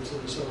students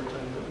in the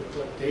summertime that would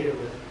collect data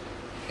with.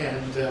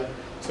 And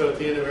so at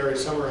the end of every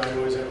summer, I'd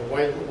always have a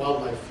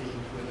wildlife feed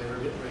when they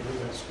were getting ready to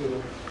go to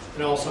school.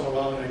 And all summer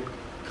long, I'd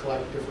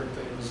collect different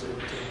things that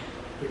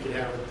we could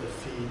have at the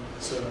feed.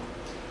 So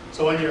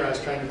one year I was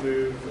trying to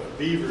move a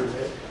beaver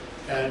that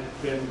had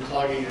been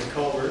clogging a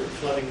culvert,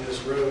 flooding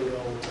this road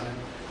all the time.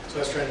 So I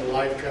was trying to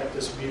live trap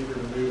this beaver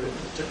to move it.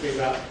 It took me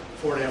about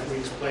 4.5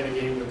 weeks playing a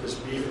game with this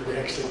beaver to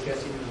actually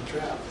catch him in the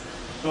trap.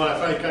 And when I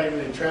finally caught him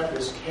in the trap,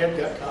 his head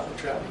got caught in the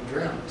trap and he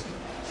drowned.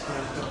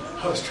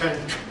 I was trying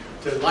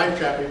to live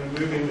trap him and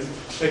move him and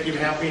make him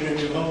happy in a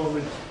new home,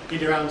 and he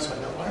drowned. So I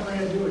thought, what am I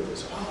going to do with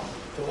this? Oh,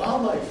 the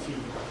wildlife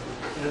feed.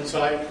 And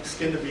so I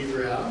skinned the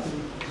beaver out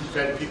and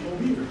fed people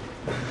beaver.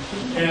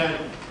 And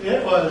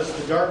it was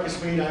the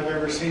darkest meat I've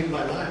ever seen in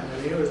my life.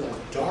 I mean, it was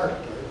like dark,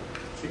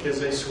 because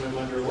they swim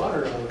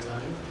underwater all the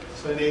time.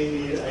 So they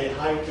need a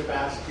high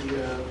capacity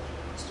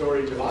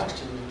storage of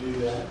oxygen to do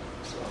that.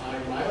 So high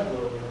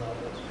myoglobin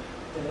levels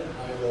and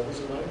high levels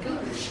of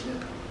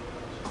mitochondria.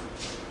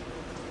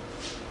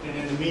 And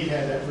then the meat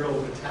had that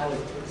real metallic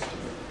taste to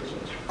it.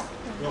 It was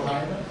real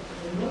high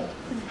in blood.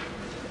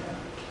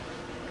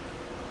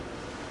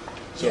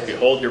 So if you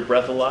hold your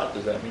breath a lot,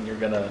 does that mean you're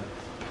going to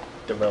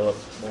develop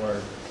more?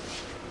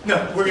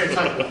 No, we're going to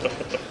talk about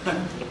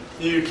that.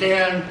 You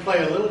can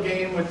play a little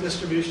game with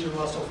distribution of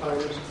muscle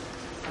fibers,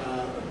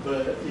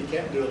 but you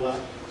can't do a lot.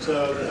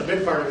 So a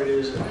big part of it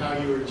is how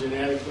you were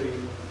genetically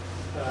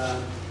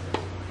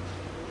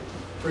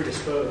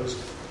predisposed.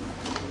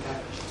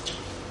 Okay.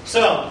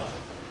 So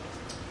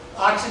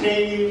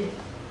oxidative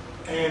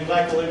and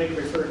glycolytic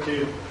refer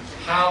to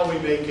how we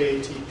make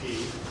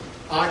ATP.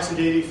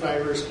 Oxidative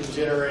fibers can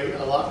generate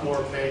a lot more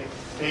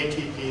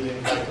ATP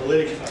than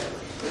glycolytic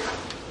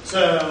fibers.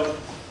 So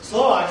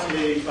slow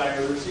oxidative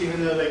fibers,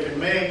 even though they can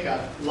make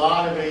a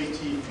lot of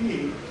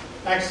ATP,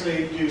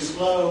 actually do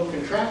slow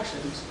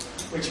contractions,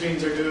 which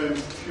means they're doing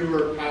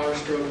fewer power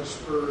strokes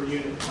per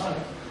unit time,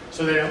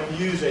 so they don't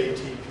use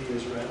ATP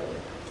as readily.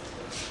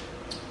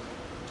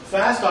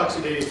 Fast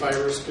oxidative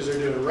fibers, because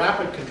they're doing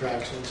rapid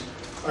contractions,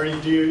 are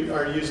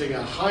using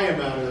a high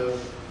amount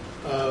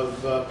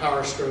of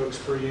power strokes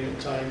per unit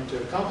time to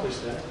accomplish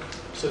that.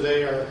 So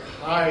they are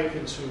high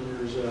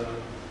consumers of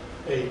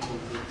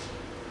ATP.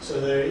 So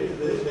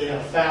they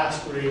have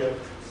fast rate of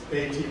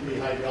ATP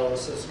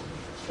hydrolysis.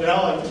 And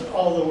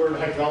all the word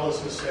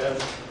hydrolysis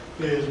says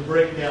is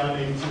break down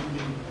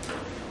ATP.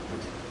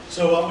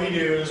 So what we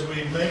do is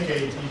we make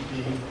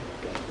ATP,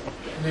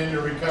 and then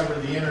to recover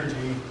the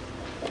energy,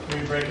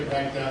 we break it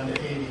back down to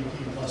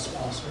ADP plus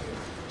phosphate.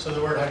 So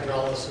the word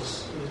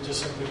hydrolysis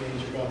just simply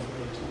means you're going from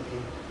ATP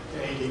to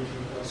ADP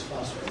plus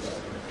phosphate.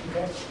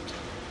 Okay?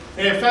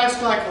 And fast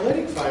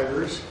glycolytic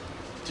fibers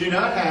do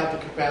not have the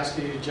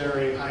capacity to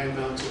generate high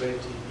amounts of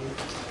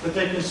ATP, but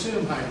they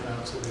consume high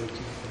amounts of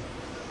ATP.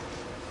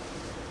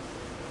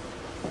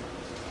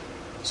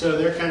 So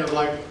they're kind of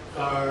like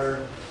our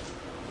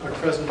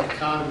present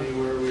economy,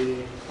 where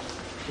we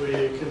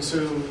We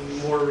consume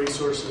more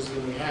resources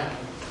than we have.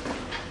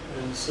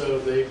 And so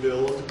they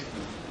build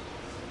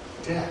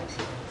debt.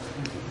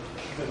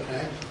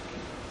 Okay?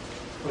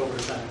 Over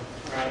time.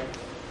 Right?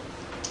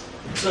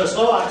 So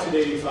slow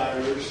oxidative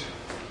fibers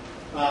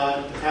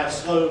have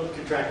slow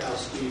contractile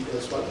speed.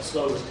 That's what the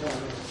slow is telling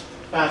us.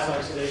 Fast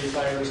oxidative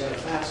fibers have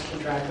fast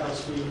contractile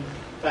speed.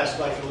 Fast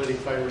glycolytic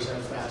fibers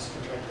have fast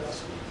contractile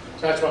speed.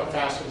 So that's what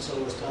fast and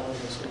slow was telling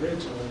us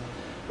originally.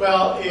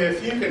 Well,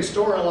 if you can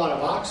store a lot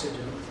of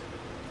oxygen,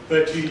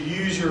 but you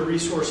use your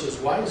resources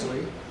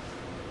wisely,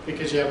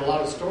 because you have a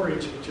lot of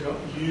storage, but you don't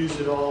use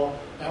it all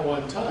at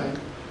one time,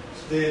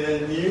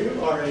 then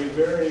you are a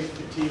very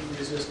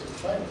fatigue-resistant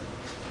fiber,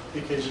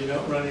 because you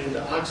don't run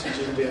into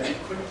oxygen debt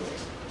quickly.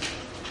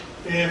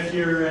 If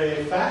you're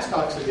a fast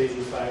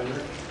oxidative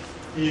fiber,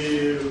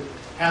 you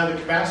have the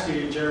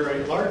capacity to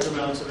generate large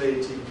amounts of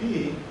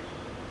ATP,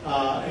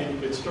 and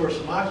you can store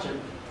some oxygen,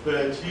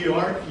 but you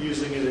aren't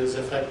using it as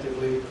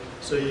effectively,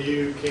 so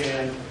you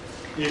can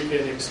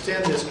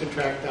extend this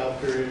contractile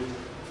period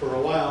for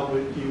a while,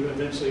 but you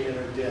eventually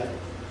enter debt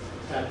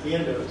at the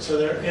end of it. So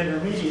they're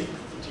intermediate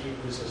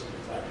fatigue-resistant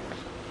fibers.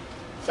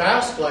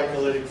 Fast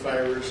glycolytic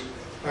fibers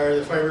are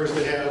the fibers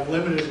that have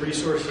limited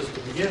resources to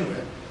begin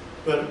with,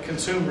 but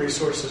consume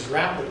resources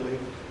rapidly,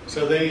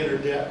 so they enter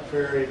debt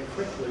very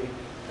quickly,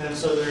 and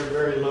so they're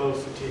very low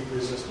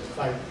fatigue-resistant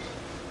fibers.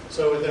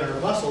 So within our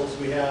muscles,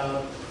 we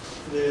have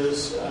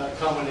this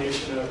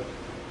combination of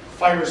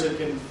fibers that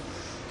can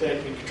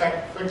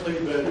contract quickly,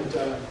 but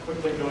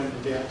quickly go into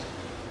debt,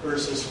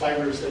 versus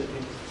fibers that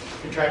can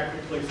contract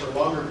quickly for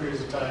longer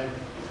periods of time,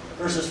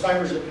 versus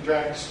fibers that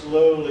contract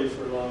slowly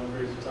for long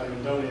periods of time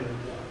and don't enter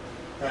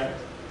debt. Right?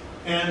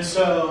 And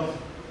so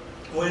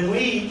when we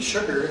eat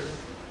sugar,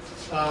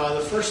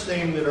 the first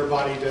thing that our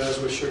body does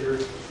with sugar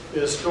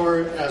is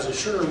store it as a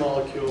sugar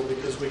molecule,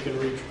 because we can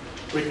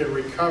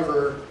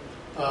recover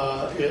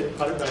it,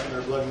 put it back in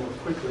our blood more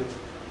quickly.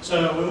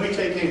 So when we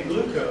take in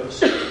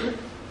glucose,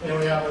 and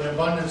we have an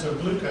abundance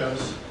of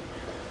glucose,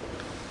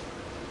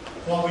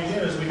 what we do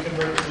is we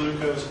convert the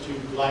glucose to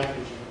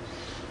glycogen.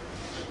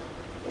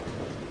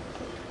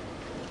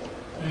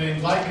 And then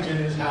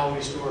glycogen is how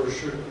we store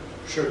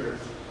sugar.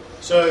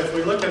 So if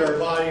we look at our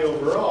body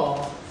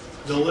overall,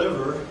 the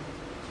liver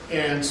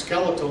and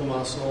skeletal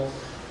muscle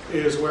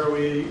is where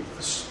we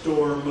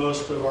store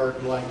most of our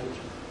glycogen. Okay.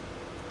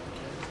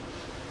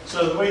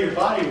 So the way your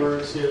body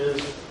works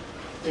is,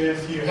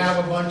 if you have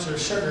a bunch of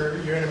sugar,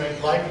 you're going to make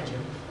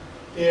glycogen.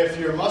 If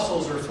your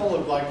muscles are full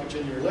of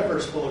glycogen, your liver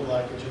is full of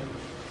glycogen,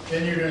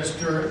 then you're going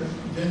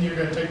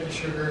to take the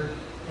sugar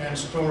and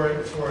store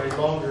it for a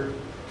longer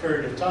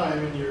period of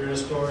time, and you're going to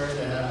store it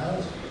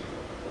as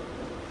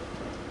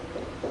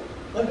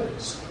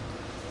lipids.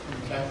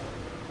 Okay.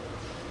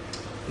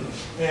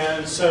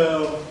 And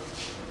so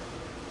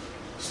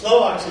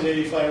slow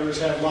oxidative fibers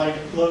have low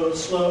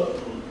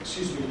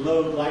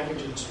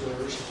glycogen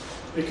stores,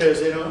 because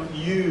they don't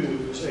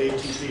use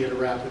ATP at a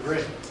rapid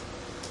rate.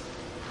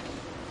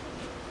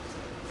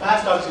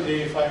 Fast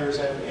oxidative fibers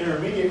have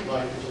intermediate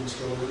glycogen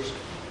stores,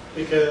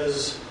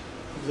 because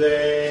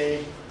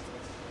they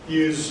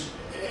use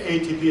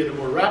ATP at a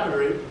more rapid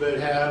rate, but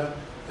have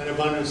an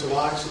abundance of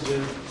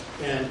oxygen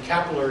and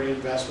capillary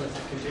investment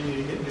to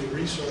continue to get new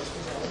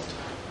resources all the time.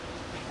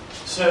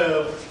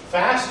 So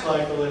fast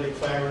glycolytic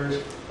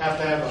fibers have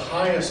to have the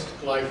highest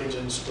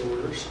glycogen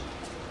stores,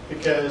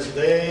 because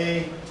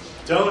they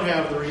don't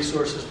have the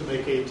resources to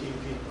make ATP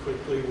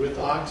quickly with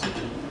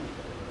oxygen,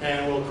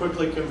 and will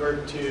quickly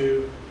convert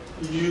to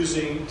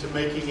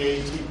making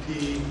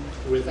ATP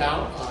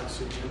without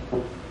oxygen.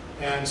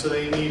 And so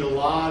they need a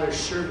lot of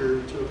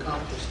sugar to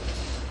accomplish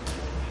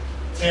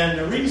that. And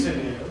the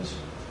reason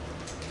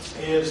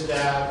is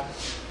that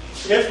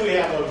if we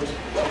have O2,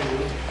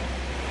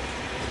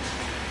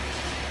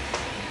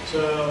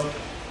 so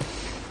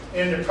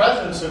in the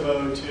presence of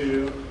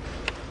O2,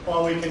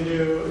 what we can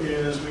do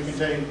is we can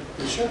take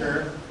the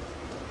sugar,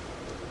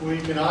 we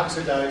can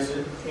oxidize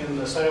it in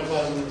the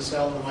cytoplasm of the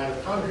cell in the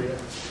mitochondria,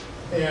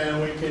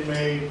 and we can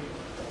make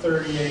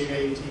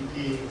 38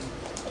 ATP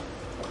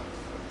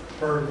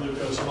per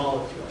glucose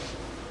molecule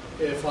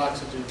if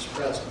oxygen is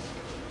present.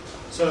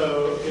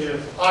 So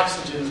if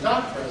oxygen is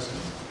not present,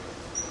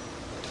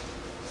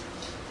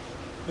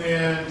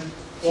 then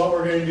what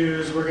we're going to do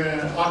is we're going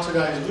to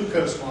oxidize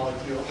glucose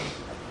molecule,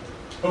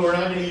 but we're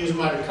not going to use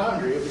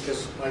mitochondria,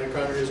 because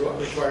mitochondria is what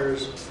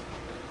requires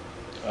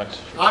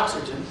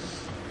oxygen.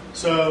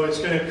 So it's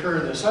going to occur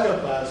in the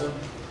cytoplasm,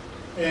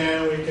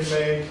 and we can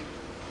make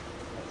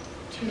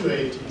 2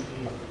 ATP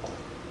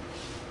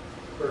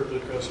per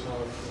glucose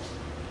molecule.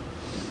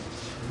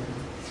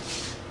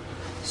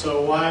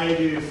 So why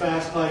do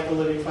fast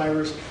glycolytic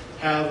fibers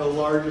have the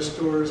largest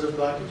stores of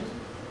glycogen?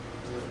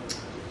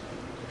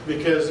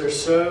 Because they're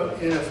so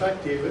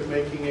ineffective at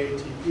making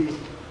ATP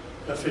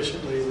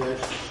efficiently that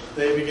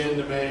they begin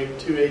to make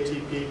 2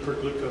 ATP per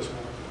glucose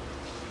molecule.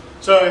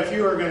 So if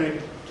you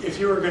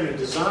were going to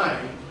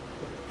design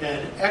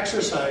an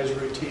exercise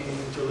routine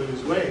to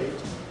lose weight,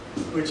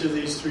 which of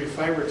these 3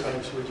 fiber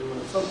types would you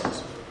want to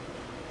focus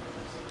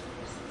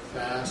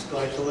fast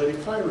glycolytic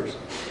fibers,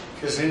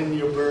 because then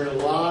you'll burn a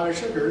lot of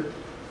sugar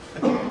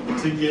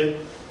to get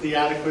the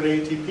adequate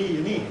ATP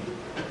you need.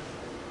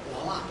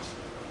 Voila.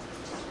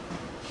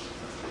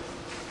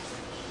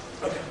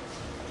 Okay.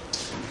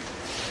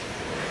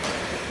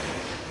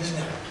 Isn't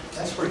that?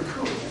 That's pretty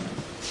cool, man.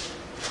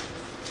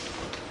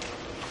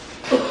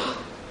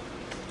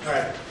 All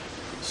right.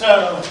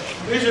 So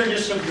these are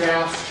just some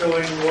graphs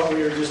showing what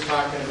we were just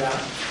talking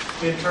about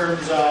in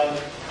terms of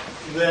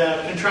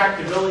the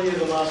contractibility of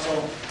the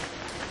muscle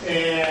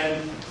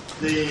and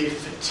the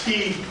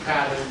fatigue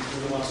pattern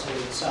of the muscle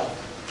itself.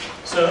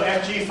 So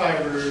FG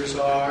fibers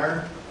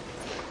are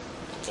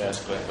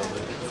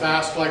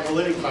Fast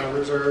glycolytic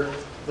fibers, are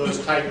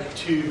those type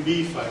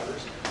 2B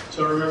fibers.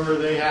 So remember,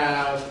 they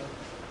have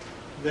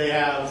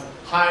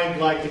high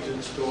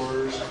glycogen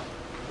stores,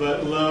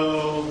 but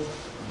low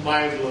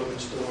myoglobin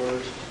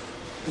stores,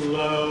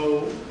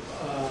 low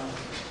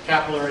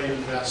capillary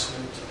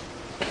investment,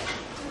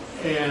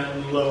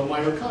 and low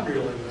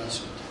mitochondrial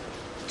investment.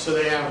 So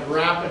they have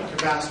rapid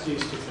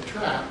capacities to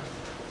contract,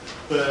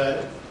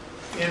 but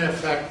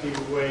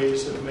ineffective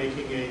ways of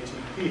making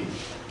ATP.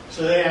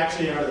 So they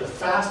actually are the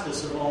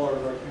fastest of all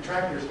of our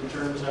contractors in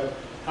terms of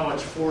how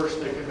much force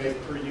they can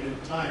make per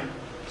unit time.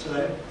 So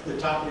that the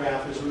top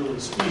graph is really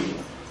speed.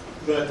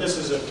 But this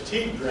is a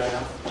fatigue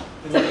graph,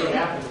 and look what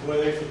happens. Boy,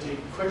 they fatigue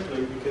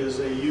quickly because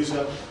they use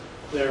up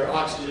their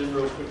oxygen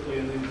real quickly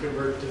and then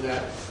convert to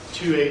that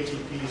 2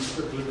 ATPs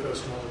per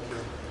glucose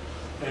molecule.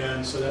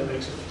 And so that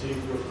makes it fatigue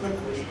real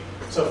quickly.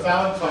 So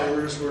found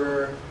fibers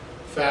were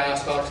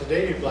fast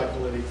oxidative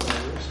glycolytic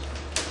fibers.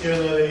 Even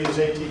though they use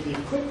ATP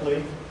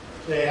quickly,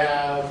 they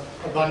have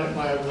abundant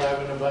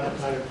myoglobin, abundant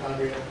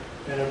mitochondria,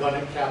 and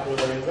abundant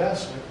capillary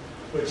investment,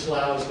 which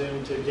allows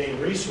them to gain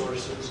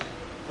resources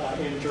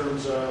in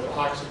terms of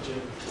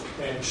oxygen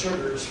and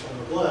sugars from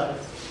the blood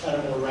at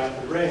a more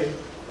rapid rate.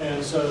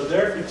 And so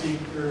their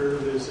fatigue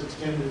curve is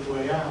extended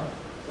way out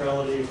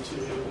relative to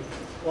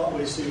what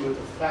we see with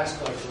the fast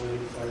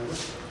glycolytic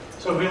fibers.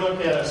 So if we look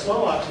at a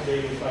slow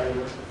oxidative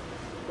fiber,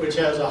 which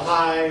has a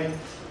high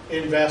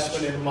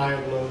investment in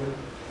myoglobin,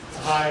 a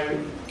high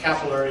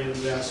capillary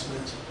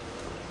investment,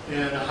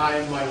 and a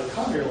high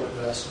mitochondrial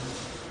investment,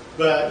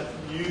 but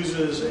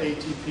uses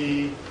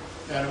ATP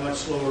at a much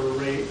slower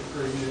rate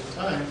per unit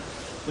time,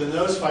 then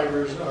those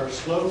fibers are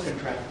slow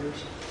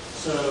contractors.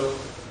 So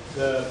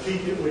the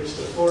peak at which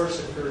the force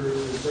occurs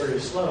is very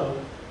slow,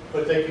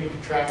 but they can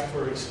contract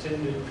for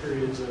extended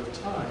periods of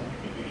time,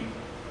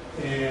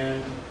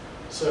 and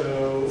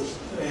so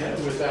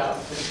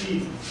without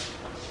fatigue.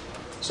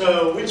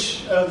 So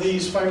which of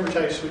these fiber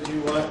types would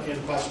you want in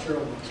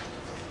postural muscle?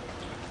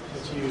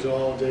 Let's use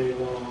all day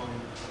long.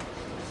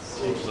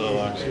 Slow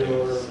oxidative.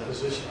 Your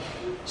position.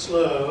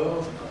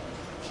 Slow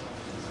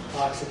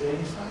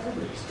oxidative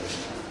fibers.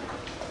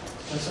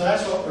 And so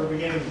that's what we're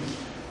beginning to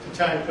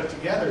try to put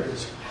together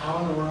is how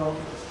in the world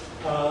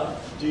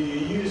do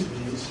you use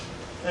these?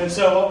 And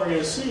so what we're going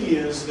to see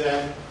is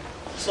that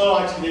slow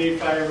oxidative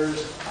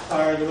fibers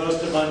are the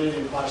most abundant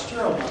in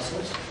postural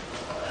muscles.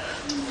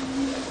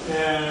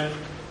 And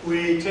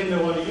we tend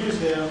to want to use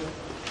them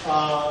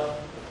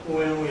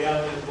when we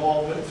have an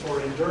involvement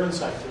for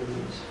endurance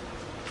activities.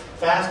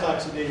 Fast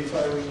oxidative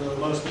fibers are the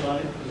most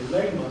abundant in the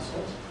leg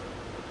muscles,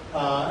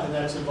 and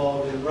that's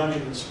involved in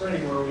running and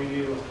sprinting where we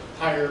need a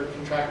higher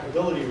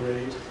contractibility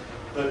rate,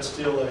 but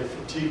still a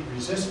fatigue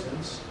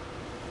resistance.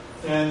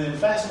 And then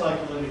fast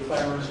glycolytic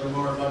fibers are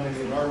more abundant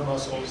in our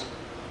muscles,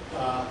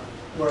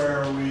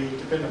 where we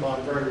depend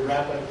upon very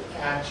rapid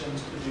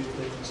actions to do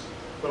things,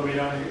 but we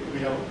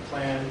don't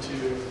plan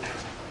to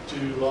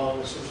do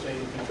long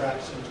sustained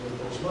contractions with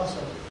those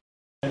muscles.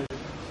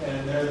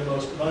 And they're the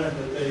most abundant,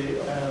 but they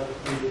have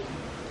the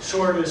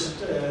shortest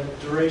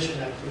duration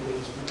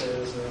activities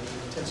because of the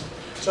intensity.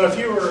 So if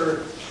you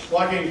were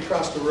walking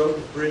across the rope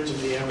bridge in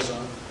the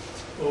Amazon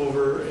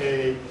over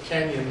a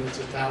canyon that's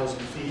 1,000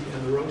 feet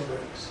and the rope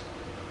breaks,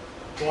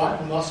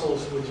 what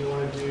muscles would you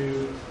want to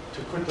do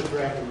to quickly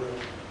grab the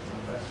rope?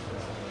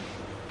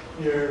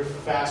 Your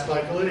fast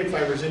glycolytic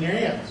fibers in your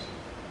hands.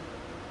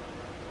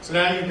 So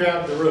now you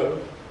grab the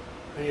rope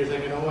and you're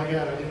thinking, oh my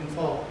God, I didn't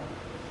fall.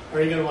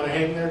 Are you going to want to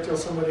hang there until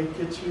somebody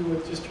gets you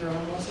with just your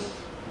own muscles?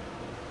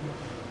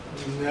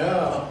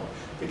 No,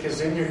 because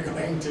then you're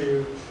going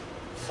to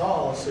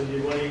fall. So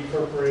you want to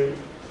incorporate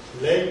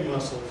leg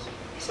muscles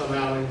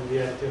somehow into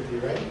the activity,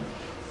 right?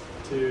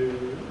 To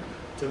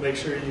make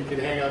sure you can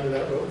hang onto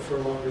that rope for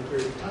a longer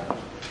period of time.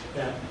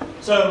 Yeah.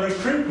 So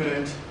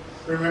recruitment,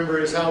 remember,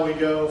 is how we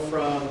go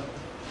from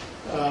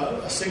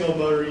a single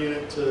motor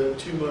unit to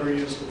 2 motor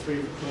units to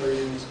 3 motor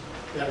units.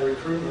 That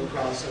recruitment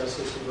process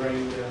that the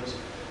brain does.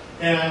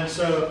 And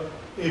so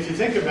if you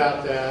think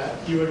about that,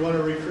 you would want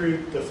to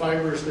recruit the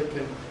fibers that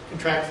can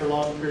contract for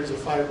long periods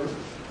of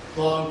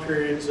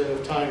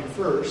time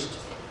first.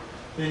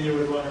 Then you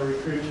would want to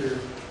recruit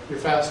your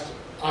fast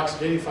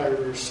oxidative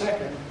fibers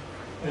second,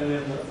 and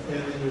then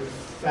your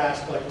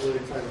fast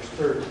glycolytic fibers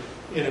third,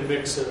 in a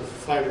mix of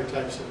fiber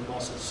types in the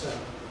muscle cell.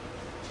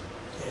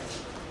 Yeah.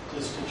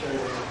 Just to try to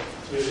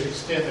to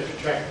extend the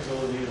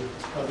contractibility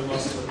of the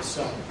muscle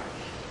itself.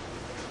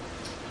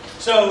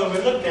 So when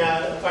we look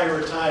at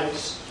fiber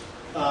types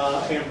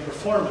and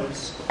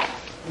performance,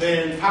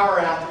 then power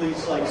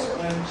athletes like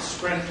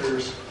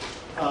sprinters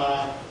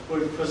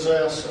would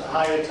possess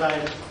high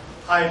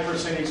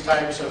percentage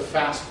types of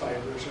fast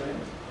fibers, right?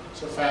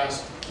 So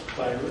fast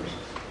fibers.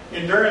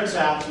 Endurance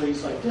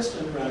athletes like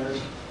distant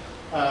runners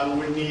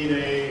would need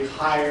a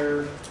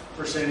higher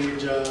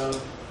percentage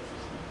of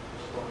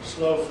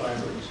slow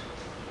fibers.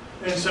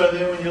 And so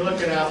then when you look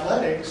at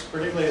athletics,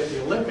 particularly at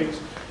the Olympics,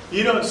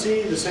 you don't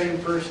see the same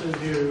person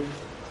who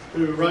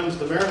runs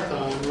the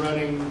marathon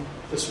running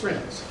the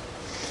sprints.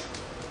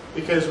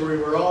 Because we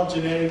were all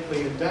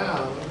genetically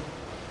endowed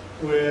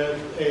with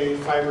a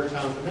fiber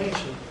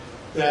combination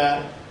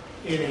that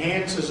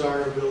enhances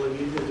our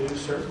ability to do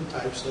certain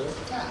types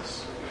of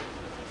tasks.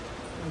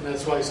 And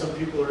that's why some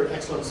people are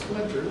excellent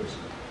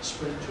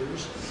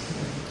sprinters,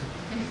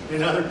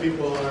 and other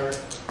people are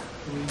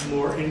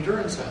more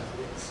endurance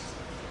athletes.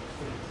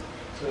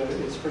 So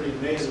it's pretty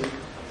amazing.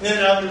 And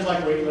then others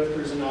like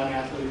weightlifters and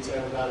non-athletes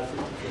have about a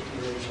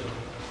 50-50 ratio.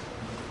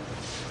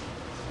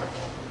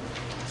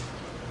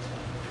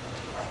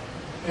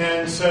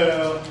 And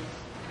so,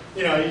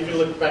 you know, you can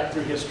look back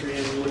through history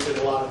and look at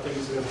a lot of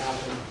things that have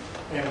happened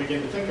and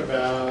begin to think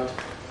about,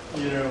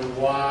 you know,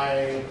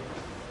 why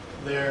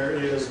there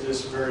is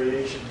this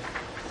variation.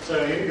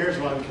 So here's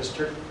one, because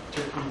Turkey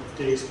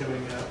Day's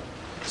coming up.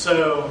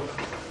 So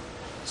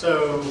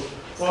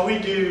what we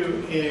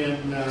do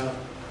in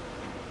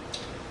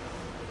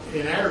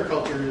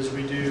agriculture is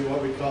we do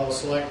what we call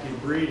selective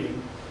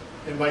breeding,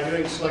 and by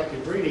doing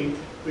selective breeding,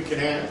 we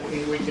can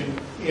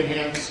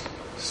enhance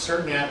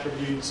certain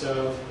attributes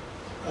of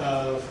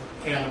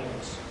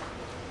animals.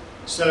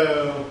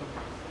 So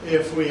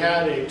if we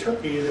had a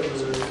turkey that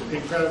was an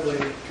incredibly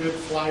good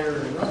flyer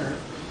and runner,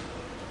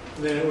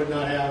 then it would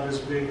not have as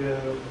big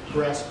a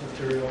breast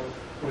material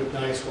with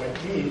nice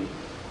white meat.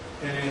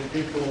 And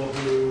people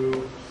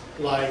who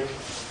like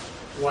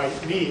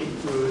white meat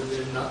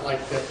would not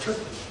like that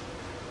turkey.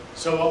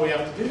 So what we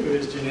have to do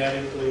is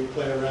genetically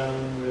play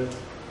around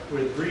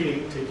with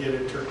breeding to get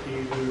a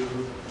turkey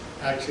who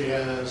actually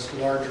has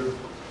larger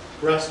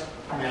breast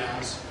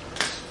mass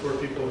for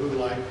people who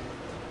like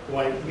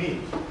white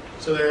meat.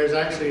 So there is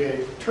actually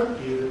a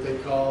turkey that they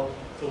call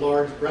the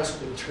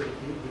large-breasted turkey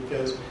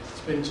because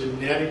it's been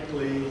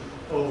genetically,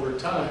 over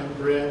time,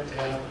 bred to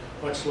have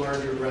much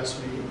larger breast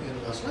meat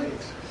and less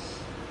legs.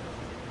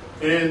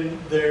 And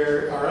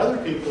there are other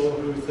people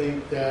who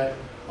think that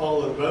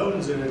all the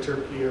bones in a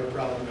turkey are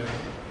problematic.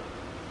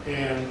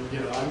 And, you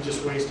know, I'm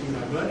just wasting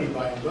my money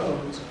buying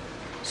bones.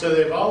 So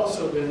they've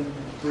also been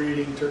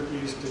breeding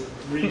turkeys to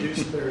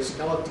reduce their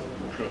skeleton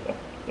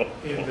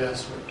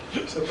investment.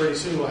 So pretty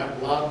soon we'll have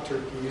blob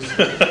turkeys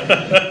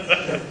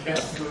that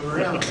can't move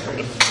around.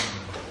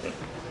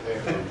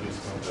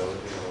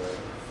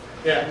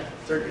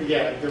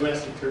 Yeah,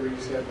 domestic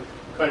turkeys have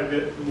quite a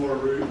bit more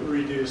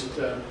reduced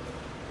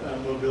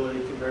mobility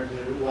compared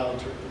to wild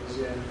turkeys.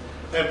 Yeah,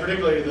 and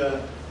particularly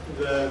the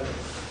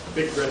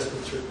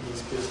big-breasted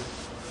turkeys,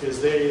 because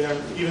they,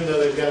 even though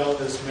they've got all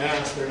this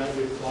mass, they're not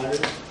big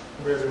flyers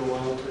compared to a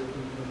wild turkey.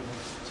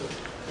 So,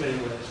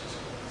 anyway, it's just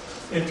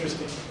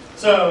interesting.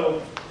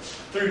 So,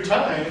 through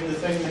time,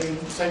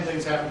 same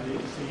things happen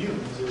to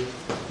humans.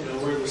 You know,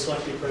 where the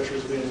selective pressure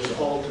has been is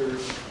altered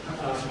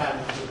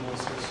patterns of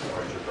muscles.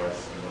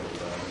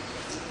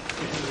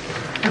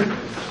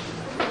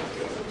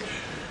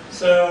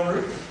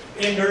 So,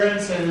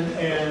 endurance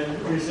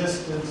and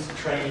resistance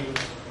training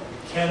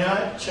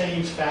cannot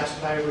change fast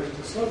fibers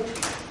to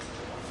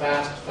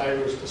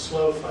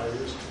slow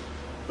fibers,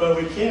 but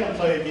we can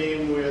play a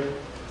game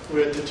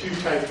with the two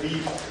type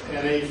B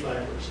and A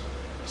fibers.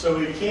 So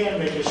we can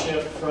make a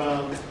shift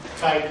from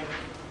type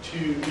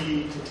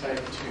 2B to type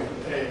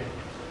 2A.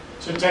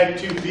 So type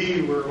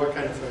 2B were what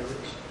kind of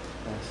fibers?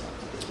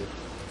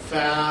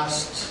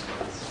 Fast.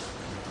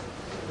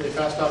 Are they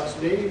fast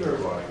oxidative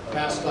or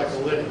fast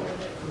glycolytic?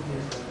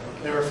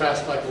 They were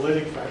fast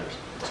glycolytic fibers.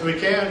 So we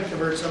can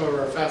convert some of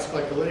our fast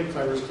glycolytic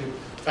fibers to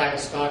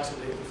fast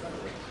oxidative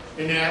fibers.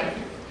 And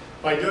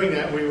by doing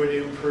that, we would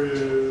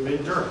improve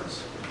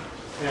endurance.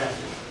 Yeah.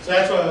 So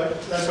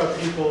that's what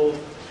people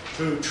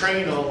who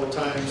train all the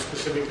time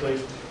specifically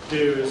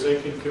do, is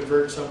they can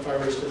convert some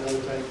fibers to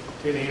another type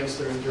to enhance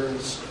their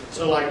endurance.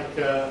 So like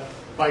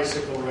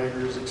bicycle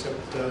riders, except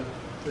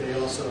they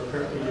also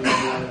apparently use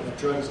a lot of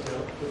drugs to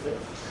help with the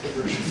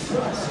conversion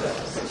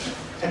process.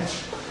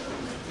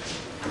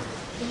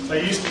 I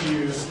used to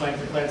use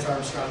Lance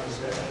Armstrong as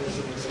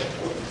an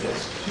example.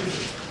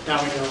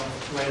 Now we know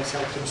Lance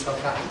helped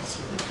himself out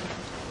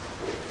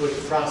with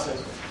the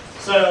process.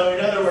 So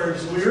in other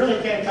words, we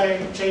really can't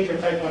change our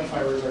type 1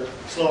 fibers or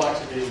slow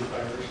oxidative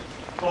fibers.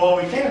 But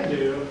what we can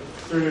do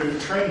through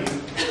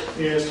training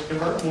is to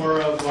convert more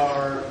of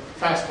our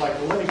fast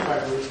glycolytic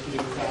fibers to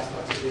fast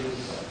oxidative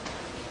fibers.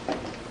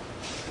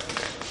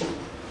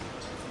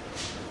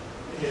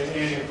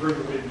 And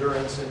improve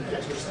endurance and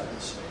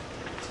exercise.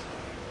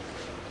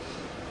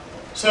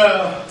 So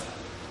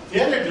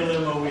the other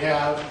dilemma we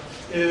have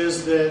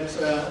is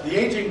that the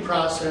aging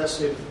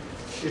process,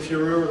 if you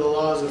remember the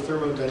laws of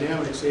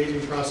thermodynamics, the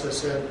aging process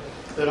said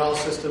that all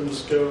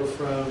systems go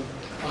from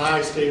a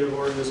high state of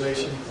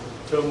organization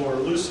to a more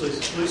loose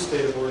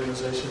state of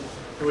organization,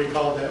 and we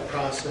call that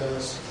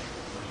process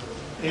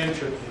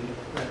entropy.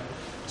 Right?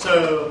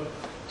 So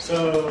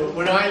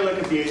when I look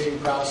at the aging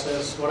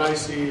process, what I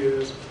see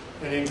is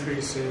an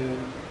increase in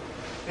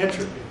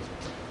entropy.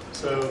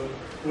 So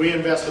we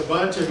invest a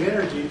bunch of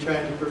energy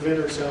trying to prevent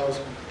ourselves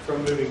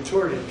from moving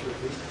toward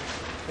entropy.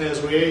 And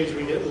as we age,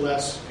 we get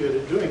less good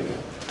at doing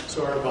that.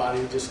 So our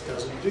body just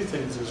doesn't do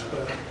things as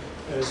well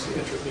as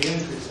entropy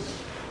increases.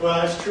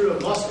 Well, that's true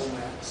of muscle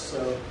mass.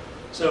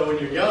 So when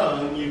you're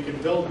young, you can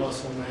build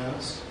muscle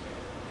mass,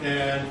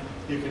 and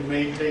you can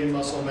maintain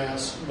muscle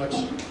mass much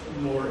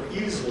more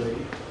easily.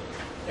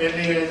 And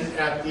then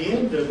at the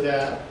end of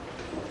that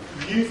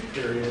youth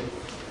period,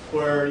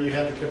 where you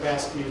have the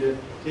capacity to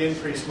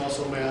increase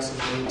muscle mass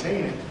and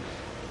maintain it,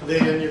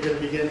 then you're going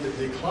to begin to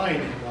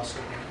decline in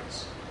muscle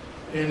mass.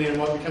 And then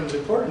what becomes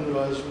important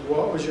was,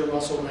 what was your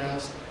muscle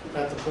mass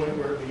at the point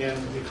where it began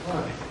to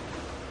decline?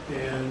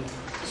 And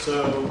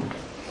so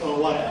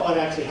what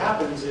actually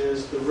happens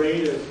is the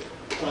rate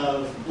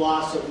of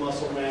loss of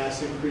muscle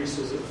mass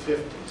increases at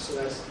 50. So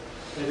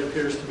it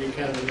appears to be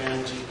kind of a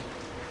magic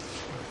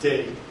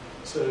date.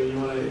 So you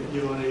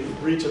want to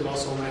reach a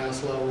muscle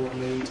mass level and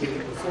maintain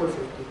it before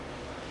 50,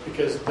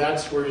 because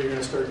that's where you're going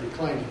to start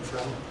declining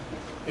from.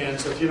 And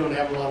so if you don't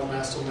have a lot of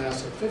muscle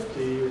mass at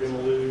 50, you're going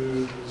to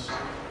lose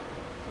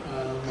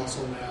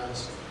muscle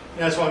mass.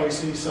 And that's why we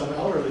see some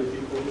elderly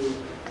people who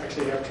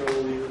actually have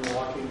trouble even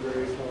walking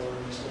very far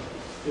and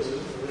stuff, because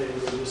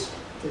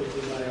they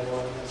do not have a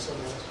lot of muscle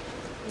mass.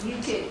 You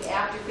could,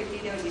 after 50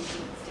 though, you can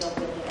still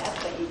build it up,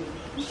 but you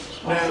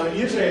would. Now,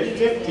 usually at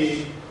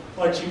 50,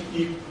 what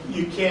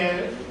you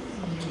can't,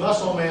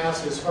 muscle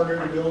mass is harder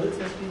to build at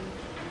 50,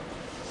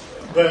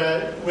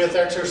 but with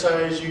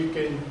exercise you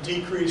can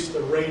decrease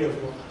the rate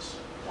of loss.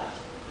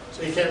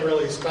 So you can't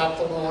really stop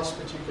the loss,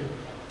 but you can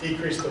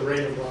decrease the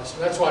rate of loss.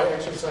 And that's why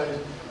exercise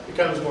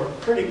becomes more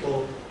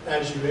critical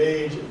as you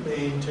age at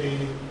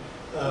maintaining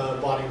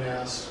body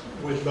mass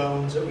with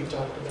bones that we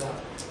talked about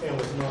and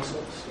with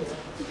muscles.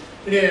 Yeah.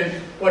 And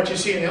then what you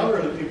see in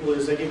elderly people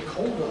is they get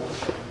cold all the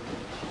time.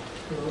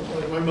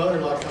 Like my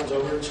mother-in-law comes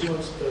over and she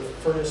wants the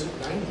furnace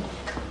at 90.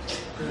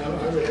 I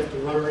would have to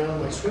run around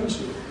in my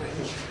swimsuit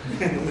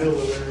in the middle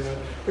of the winter.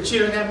 But she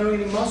doesn't have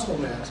any muscle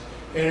mass.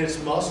 And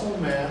it's muscle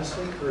mass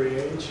that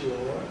creates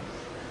your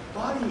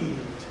body heat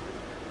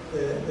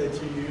that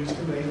you use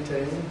to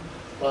maintain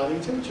body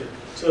temperature.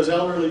 So as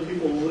elderly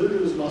people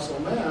lose muscle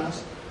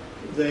mass,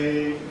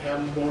 they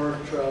have more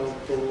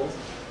trouble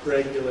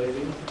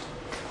regulating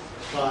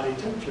body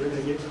temperature.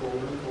 They get colder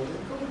and colder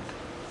and colder.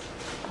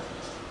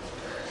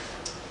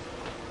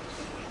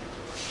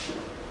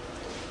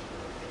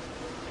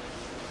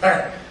 All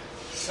right,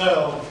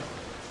 so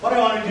what I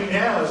want to do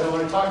now is I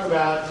want to talk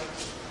about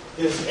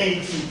this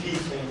ATP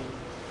thing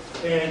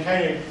and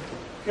kind of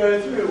go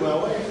through,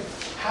 well, wait,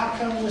 how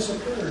come this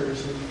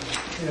occurs,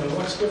 and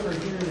what's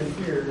different here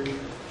than here.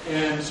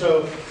 And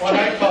so what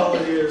I call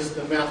it is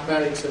the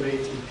mathematics of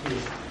ATP.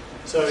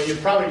 So you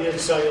probably did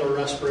cellular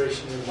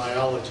respiration in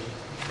biology.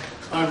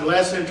 I'm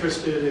less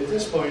interested at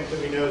this point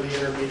that we know the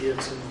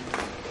intermediates and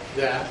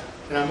that,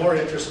 and I'm more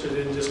interested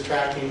in just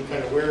tracking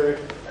kind of where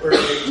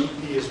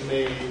ATP is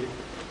made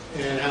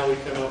and how we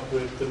come up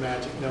with the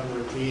magic number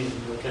at the end,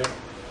 okay?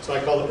 So I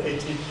call it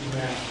ATP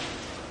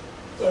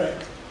math. All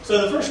right.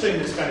 So the first thing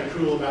that's kind of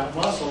cool about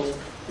muscles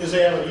is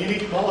they have a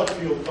unique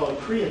molecule called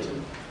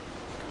creatine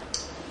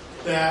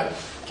that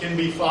can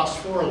be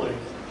phosphorylated.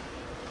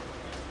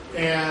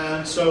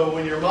 And so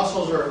when your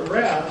muscles are at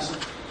rest,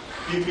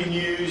 you can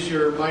use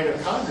your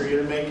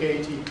mitochondria to make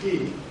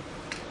ATP.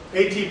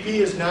 ATP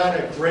is not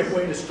a great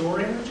way to store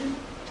energy,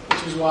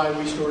 which is why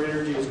we store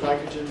energy as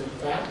glycogen and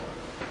fat.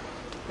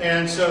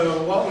 And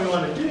so what we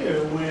want to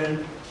do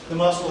when the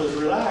muscle is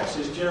relaxed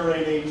is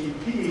generate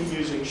ATP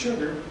using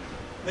sugar.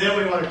 Then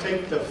we want to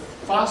take the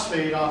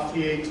phosphate off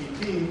the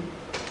ATP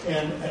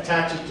and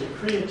attach it to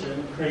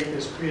creatine, create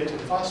this creatine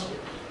phosphate.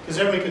 Because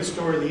then we can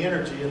store the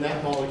energy in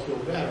that molecule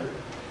better.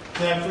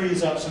 And that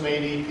frees up some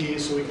ADP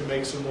so we can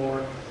make some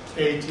more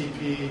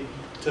ATP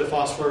to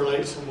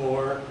phosphorylate some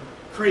more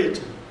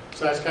creatine.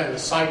 So that's kind of the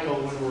cycle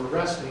when we're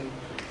resting,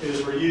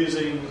 is we're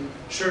using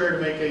sugar to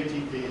make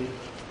ATP.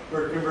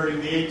 We're converting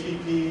the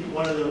ATP,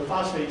 one of the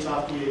phosphates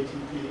off the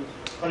ATP,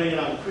 putting it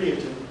on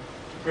creatine to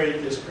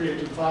create this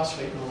creatine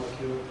phosphate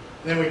molecule.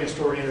 And then we can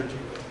store energy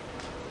with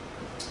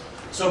it.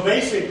 So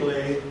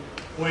basically,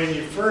 when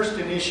you first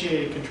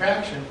initiate a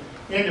contraction,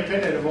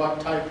 independent of what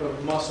type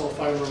of muscle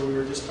fiber we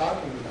were just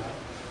talking about,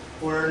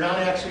 we're not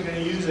actually going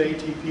to use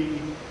ATP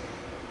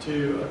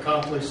to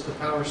accomplish the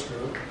power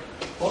stroke.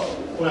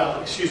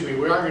 Well, excuse me,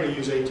 we are going to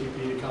use ATP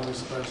to accomplish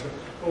the power stroke.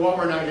 But what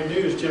we're not going to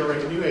do is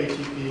generate new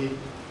ATP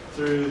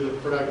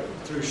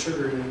through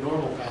sugar in a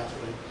normal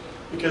pathway,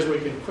 because we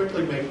can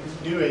quickly make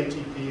new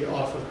ATP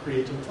off of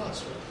creatine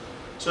phosphate.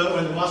 So that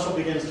when the muscle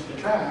begins to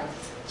contract,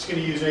 it's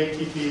going to use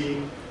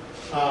ATP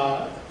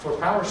for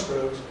power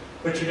strokes,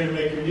 but you're going to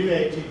make your new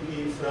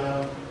ATP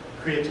from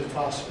creatine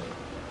phosphate.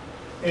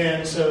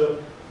 And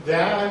so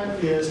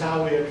that is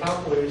how we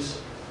accomplish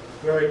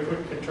very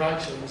quick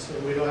contractions,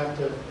 and we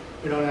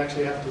don't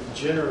actually have to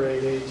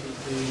generate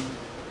ATP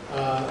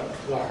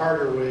the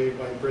harder way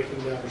by breaking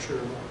down a sugar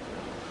molecule.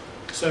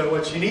 So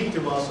what's unique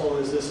to muscle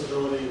is this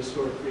ability to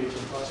store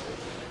creatine phosphate.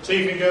 So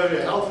you can go to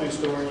a health food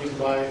store and you can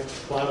buy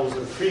bottles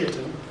of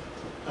creatine,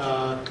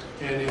 and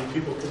then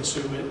people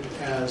consume it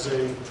as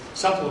a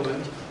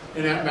supplement,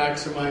 and that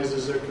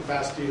maximizes their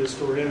capacity to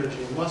store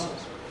energy in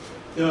muscles.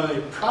 The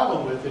only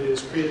problem with it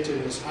is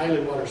creatine is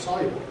highly water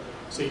soluble,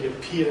 so you can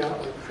pee it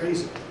out like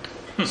crazy.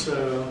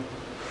 So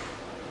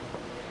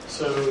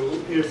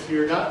if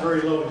you're not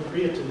very low in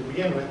creatine to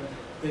begin with,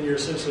 then you're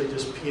essentially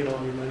just peeing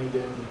all your money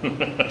down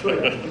the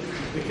toilet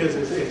because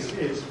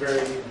it's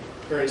very,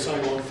 very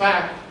soluble. In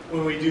fact,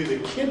 when we do the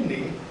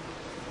kidney,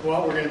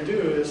 what we're going to do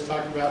is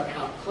talk about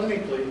how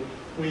clinically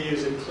we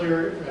use a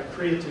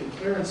creatine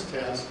clearance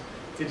test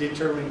to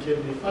determine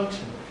kidney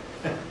function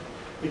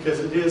because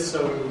it is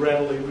so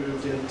readily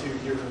moved into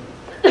your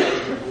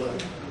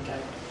blood. Okay?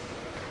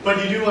 But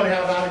you do want to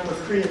have adequate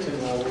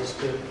creatine levels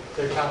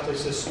to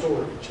accomplish this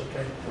storage.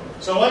 Okay?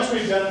 So once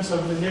we've done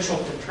some initial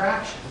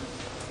contraction,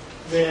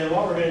 then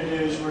what we're going to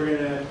do is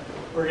we're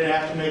going to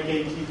have to make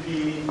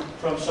ATP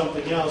from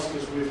something else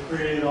because we've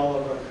created all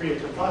of our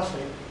creatine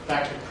phosphate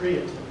back to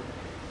creatine.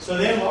 So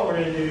then what we're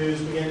going to do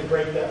is begin to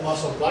break that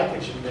muscle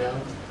glycogen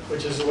down,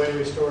 which is the way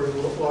we store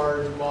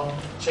large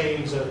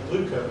chains of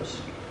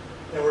glucose.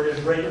 And we're going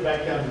to break it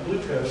back down to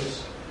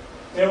glucose.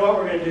 And what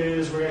we're going to do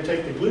is we're going to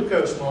take the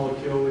glucose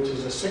molecule, which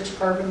is a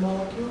 6-carbon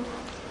molecule,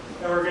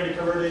 and we're going to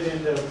convert it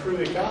into a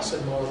pruvic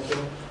acid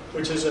molecule,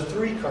 which is a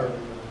 3-carbon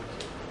molecule.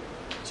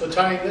 So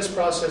tying this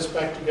process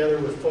back together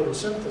with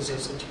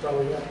photosynthesis that you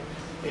probably have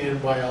in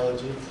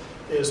biology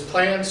is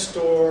plants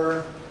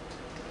store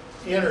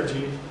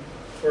energy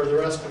for the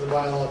rest of the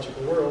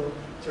biological world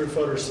through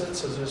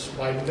photosynthesis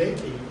by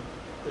making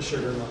the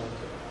sugar molecule.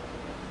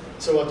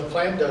 So what the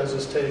plant does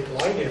is take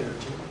light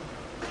energy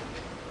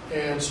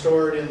and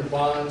store it in the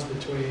bonds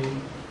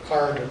between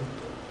carbon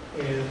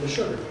and the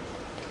sugar.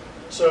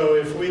 So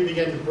if we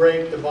begin to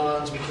break the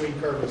bonds between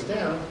carbons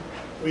down,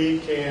 we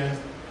can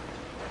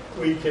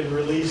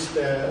release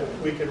the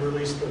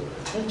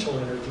potential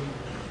energy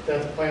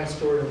that the plant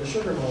stored in the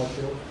sugar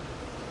molecule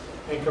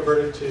and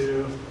convert it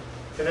to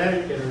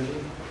kinetic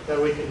energy that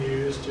we can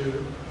use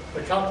to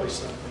accomplish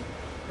something.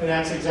 And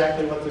that's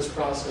exactly what this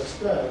process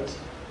does.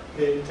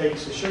 It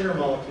takes the sugar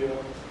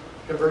molecule,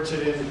 converts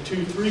it into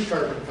 2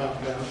 3-carbon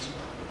compounds,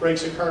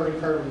 breaks a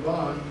carbon-carbon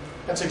bond.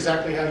 That's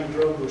exactly how you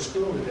drove to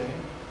school today,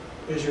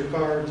 is your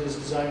car is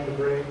designed to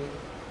break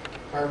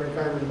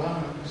carbon-carbon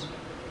bonds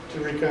to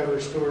recover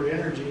stored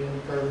energy in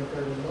the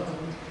carbon-carbon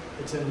bond.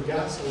 It's in the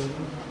gasoline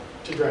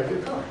to drive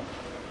your car.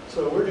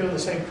 So we're doing the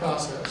same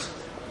process.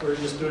 We're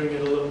just doing it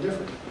a little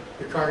different.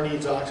 Your car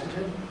needs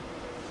oxygen.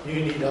 You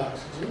need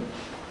oxygen.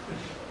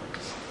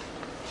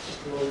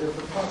 Just a little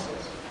different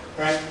process.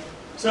 All right?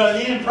 So in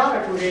the end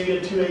product, we're going to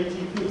get 2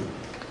 ATP.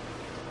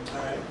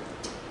 All right?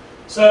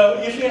 So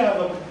if you have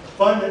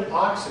abundant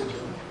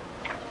oxygen,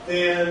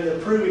 then the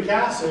pruvic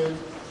acid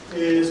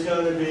is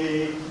going to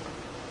be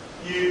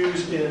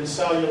used in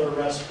cellular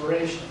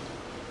respiration.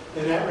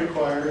 And that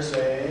requires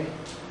a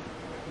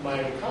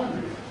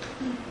mitochondria.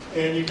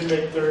 And you can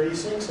make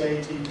 36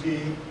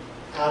 ATP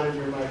out of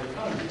your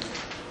mitochondria.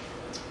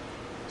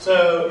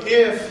 So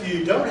if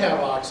you don't have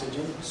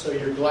oxygen, so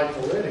you're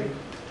glycolytic,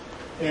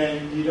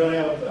 and you don't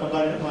have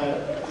abundant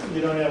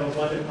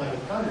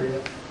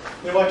mitochondria,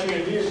 then what you're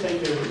going to do is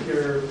take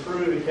your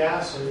pruvic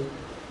acid,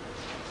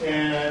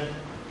 and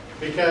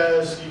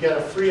because you've got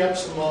to free up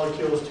some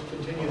molecules to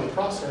continue the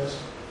process,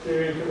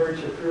 you're going to convert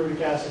your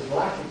pruvic acid to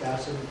lactic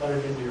acid and put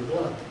it into your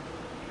blood.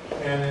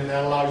 And then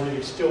that allows you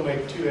to still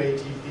make 2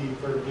 ATP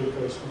per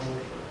glucose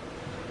molecule.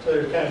 So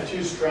there's kind of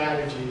 2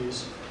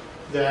 strategies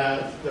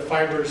that the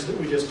fibers that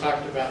we just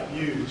talked about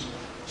use.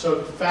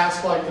 So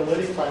fast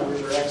glycolytic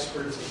fibers are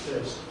experts at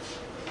this.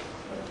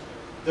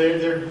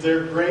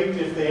 They're great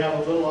if they have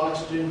a little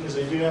oxygen because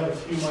they do have a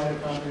few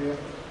mitochondria.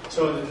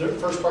 So in the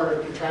first part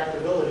of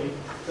contractibility,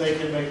 they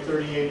can make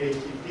 38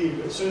 ATP.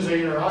 But as soon as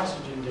they enter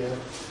oxygen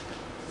death,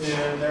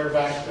 then they're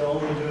back to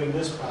only doing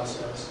this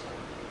process.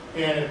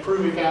 And if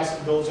pruvic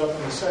acid builds up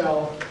in the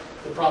cell,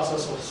 the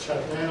process will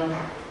shut down,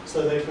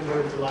 so they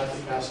convert it to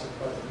lactic acid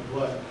in the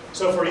blood.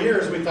 So for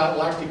years, we thought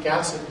lactic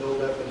acid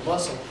buildup in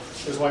muscle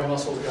is why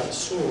muscles got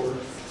sore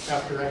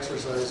after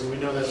exercise, and we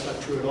know that's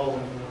not true at all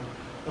anymore.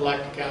 The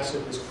lactic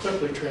acid is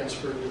quickly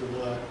transferred to the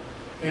blood,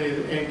 and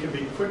it can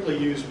be quickly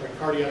used by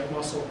cardiac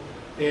muscle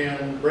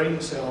and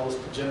brain cells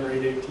to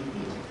generate ATP.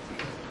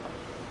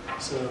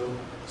 So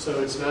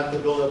it's not the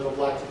buildup of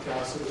lactic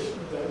acid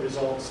that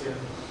results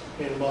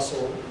in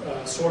muscle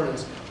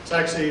soreness. It's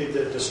actually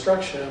the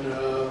destruction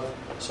of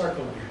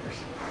sarcomeres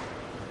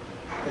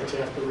that you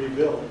have to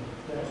rebuild.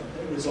 That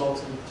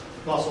results in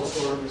muscle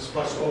soreness,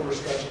 muscle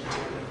overstretching.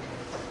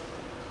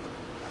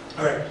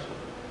 All right.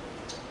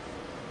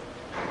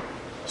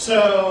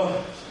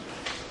 So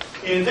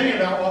in thinking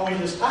about what we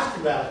just talked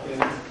about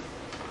then,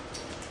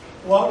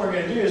 what we're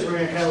going to do is we're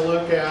going to kind of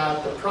look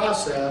at the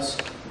process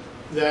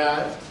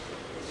that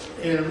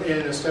in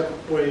a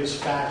stepways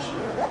fashion.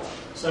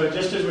 So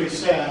just as we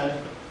said,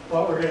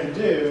 what we're going to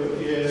do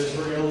is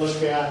we're going to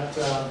look at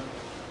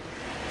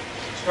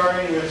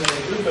starting with a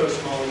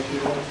glucose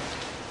molecule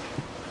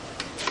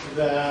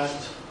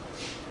that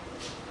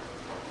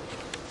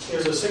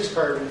is a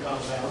 6-carbon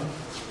compound.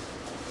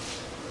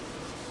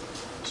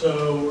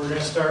 So we're going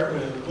to start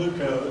with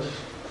glucose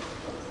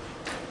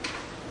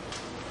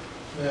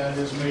that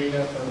is made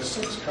up of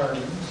 6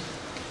 carbons.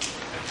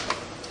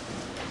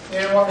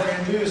 And what we're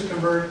going to do is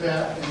convert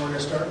that, and we're going to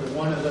start with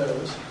one of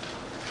those.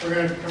 We're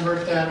going to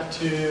convert that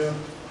to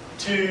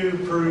 2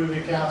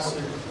 pyruvic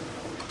acid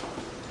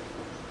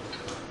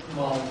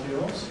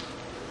molecules,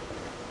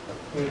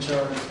 which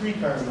are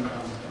 3-carbon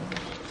compounds.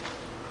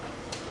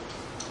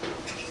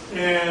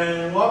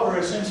 And what we're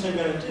essentially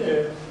going to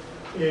do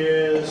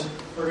is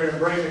we're going to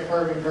break a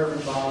carbon-carbon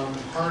bond,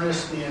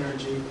 harness the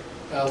energy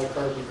out of the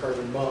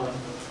carbon-carbon bond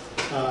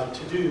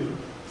to do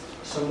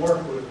some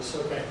work with this.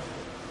 Okay.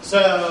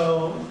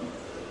 So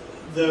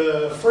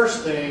the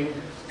first thing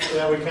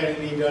that we kind of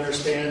need to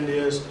understand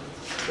is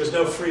there's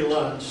no free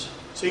lunch.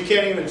 So you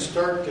can't even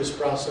start this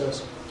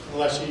process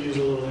unless you use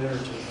a little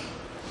energy.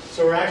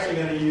 So we're actually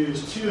going to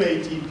use 2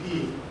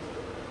 ATP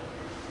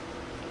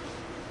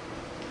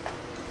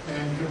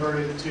and convert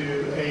it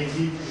to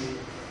ADP.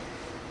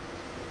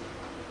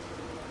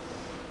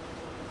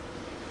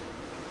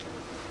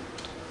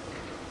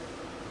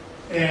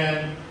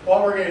 And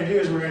what we're going to do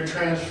is we're going to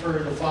transfer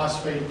the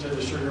phosphate to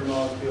the sugar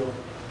molecule,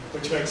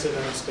 which makes it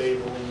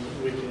unstable,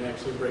 and we can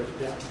actually break it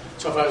down.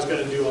 So if I was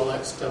going to do all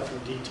that stuff in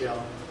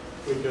detail,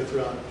 we'd go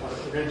throughout the part.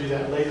 We're going to do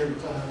that later in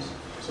class.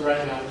 So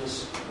right now, I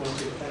just want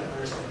you to kind of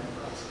understand the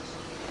process.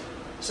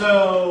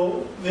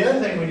 So the other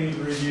thing we need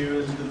to review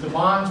is that the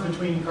bonds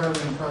between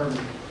carbon and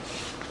carbon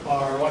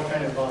are what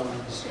kind of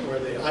bonds? Are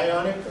they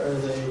ionic or are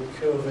they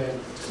covalent?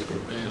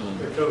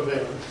 They're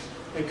covalent.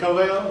 And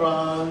covalent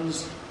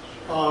bonds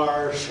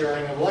are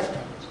sharing of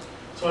electrons.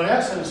 So in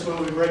essence, when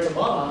we break a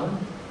bond,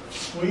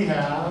 we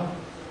have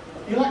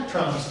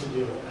electrons to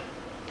deal with.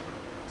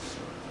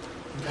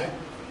 Okay?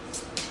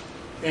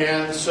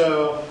 And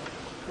so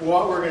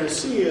what we're going to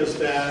see is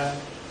that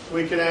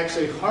we can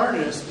actually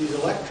harness these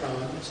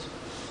electrons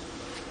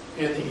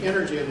and the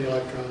energy of the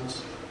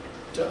electrons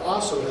to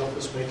also help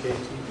us make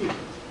ATP.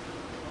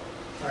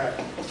 All right.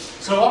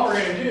 So what we're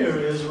going to do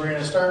is we're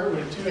going to start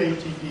with 2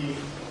 ATP.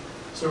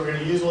 So we're going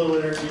to use a little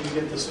energy to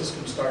get the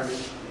system started.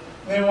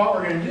 And then what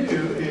we're going to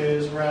do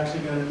is we're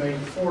actually going to make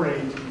 4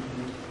 ATP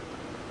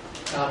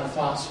out of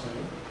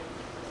phosphate.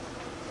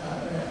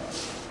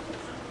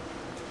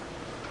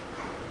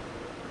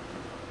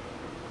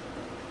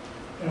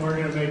 And we're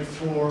going to make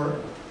 4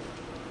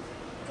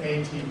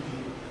 ATP.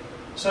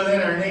 So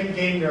then our net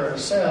gain to our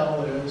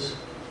cell is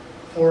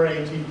 4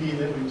 ATP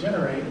that we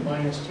generate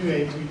minus 2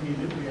 ATP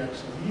that we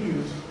actually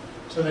use.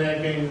 So the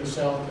net gain to the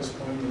cell at this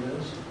point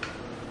is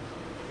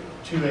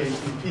 2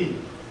 ATP.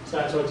 So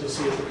that's what you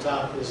see at the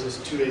top is this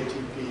 2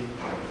 ATP.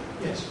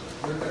 Yes?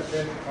 Where's that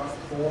bit off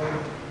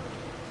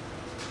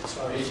 4?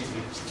 Sorry.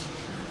 ATP.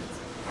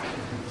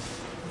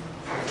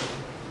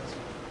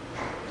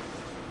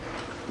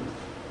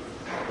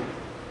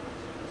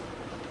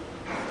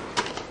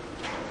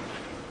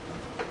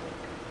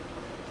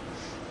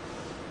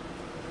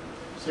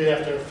 So you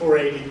have to have 4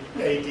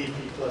 ADP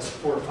plus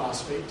 4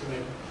 phosphate to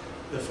make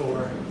the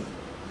 4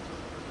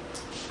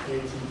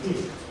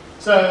 ATP.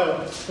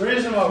 So the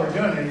reason why we're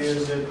doing it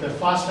is that the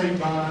phosphate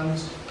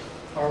bonds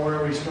are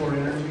where we store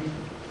energy.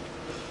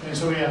 And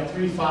so we have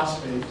 3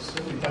 phosphates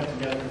that we put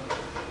together.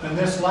 And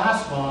this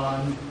last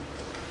bond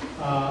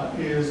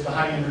is the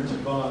high energy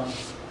bond.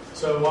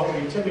 So what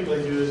we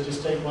typically do is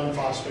just take 1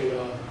 phosphate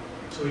off.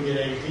 So we get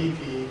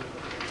ADP,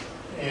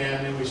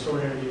 and then we store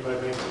energy by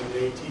making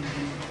it ATP.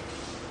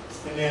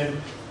 And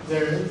then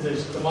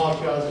there's the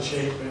molecule has a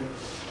shape.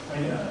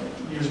 And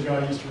years ago,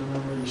 I used to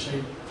remember the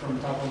shape from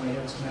the top of my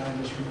head, so now I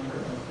just remember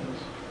it like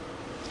this.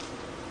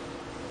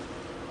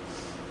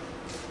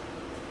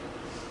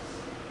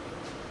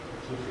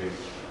 Okay.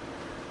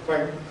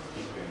 Pardon?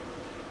 Okay.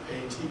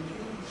 ATP.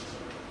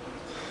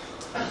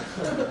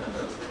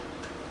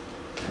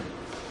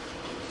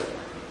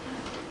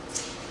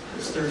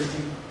 It's 32.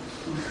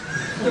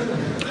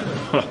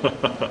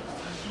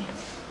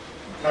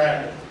 All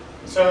right.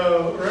 So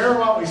remember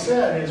what we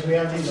said is we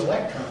have these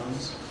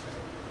electrons,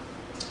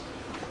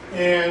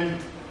 and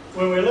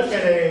when we look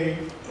at a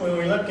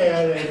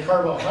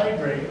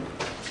carbohydrate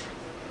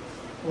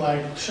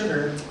like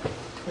sugar,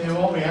 then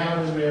what we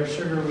have is we have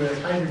sugar with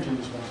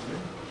hydrogens bonded.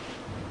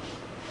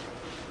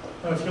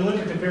 Now, if you look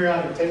at the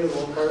periodic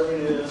table,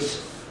 carbon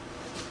is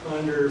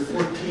under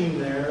 14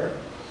 there,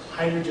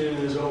 hydrogen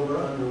is over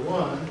under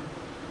 1.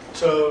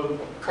 So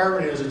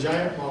carbon is a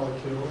giant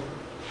molecule.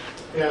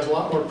 It has a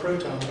lot more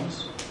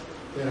protons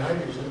than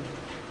hydrogen.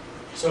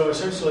 So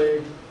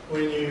essentially,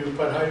 when you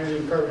put hydrogen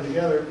and carbon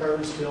together,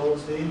 carbon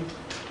steals the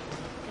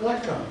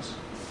electrons.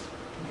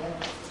 Okay?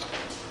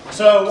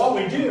 So what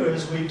we do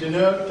is we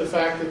denote the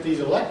fact that these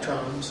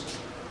electrons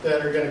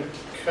that are going to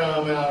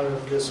come out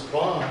of this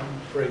bond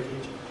breakage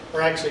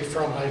are actually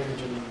from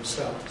hydrogen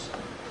themselves.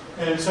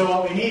 And so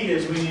what we need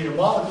is we need a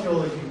molecule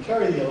that can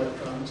carry the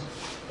electrons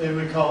that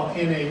we call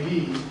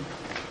NAD.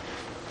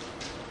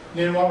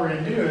 Then what we're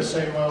going to do is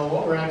say, well,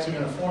 what we're actually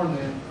going to form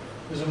then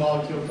is a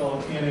molecule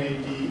called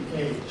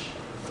NADH.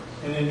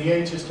 And then the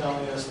H is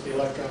telling us the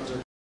electrons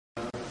are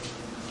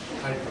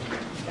hydrogen.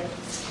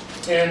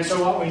 Okay? And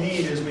so what we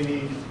need is we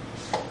need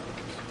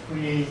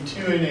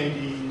two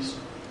NADs,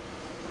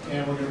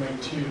 and we're going to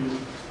make two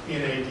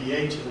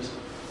NADHs.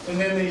 And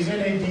then these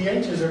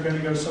NADHs are going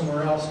to go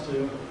somewhere else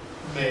to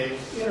make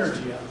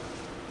energy out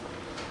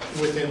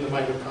within the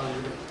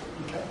mitochondria.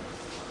 Okay?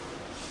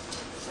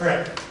 All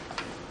right.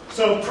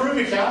 So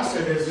pyruvic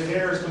acid, as it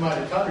enters the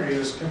mitochondria,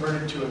 is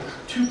converted to a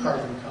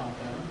 2-carbon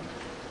compound.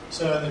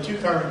 So the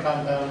 2-carbon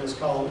compound is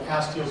called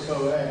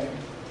acetyl-CoA.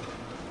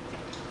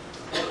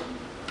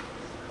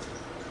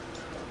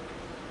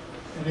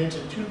 And it's a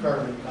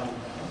 2-carbon compound.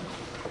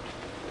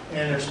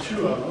 And there's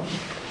 2 of them.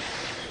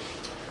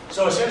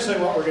 So essentially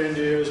what we're going to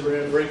do is we're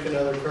going to break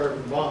another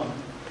carbon bond.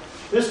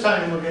 This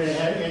time we're going to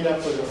end up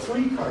with a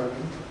free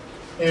carbon.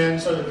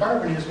 And so the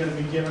carbon is going to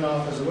be given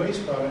off as a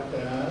waste product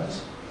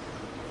as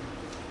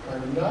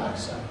carbon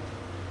dioxide.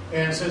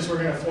 And since we're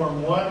going to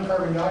form 1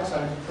 carbon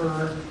dioxide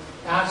per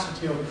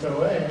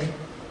acetyl-CoA,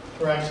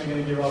 we're actually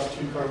going to give off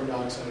 2 carbon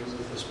dioxides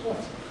at this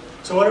point.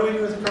 So what do we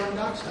do with the carbon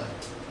dioxide?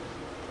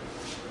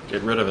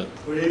 Get rid of it.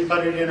 We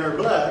put it in our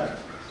blood,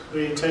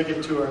 we take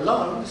it to our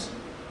lungs,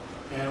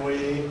 and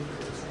we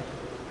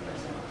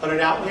put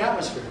it out in the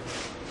atmosphere.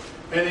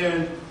 And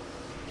then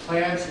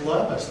plants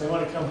love us. They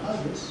want to come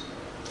hug us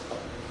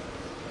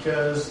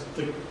because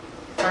the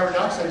carbon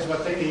dioxide is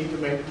what they need to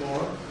make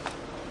more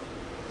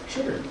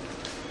sugar.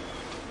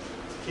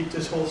 Keep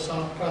this whole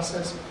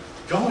process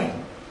going.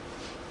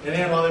 And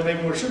then while they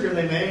make more sugar,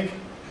 they make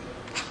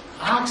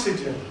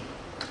oxygen.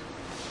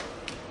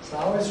 So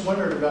I always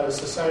wondered about a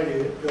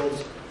society that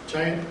builds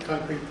giant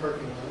concrete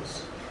parking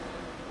lots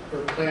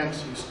where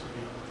plants used to be.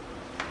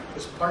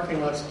 Because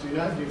parking lots do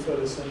not do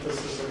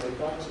photosynthesis and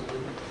make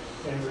oxygen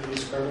and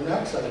reduce carbon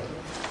dioxide in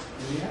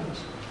the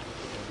atmosphere.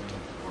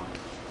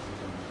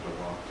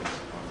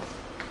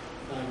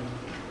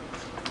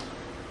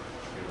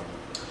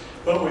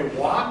 When we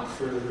walk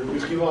further, we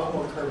give off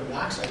more carbon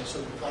dioxide so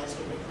the plants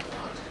can make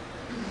more oxygen.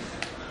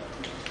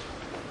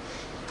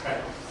 Okay,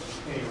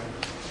 anyway.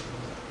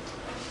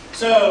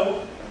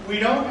 So we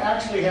don't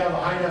actually have a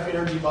high enough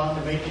energy bond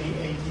to make any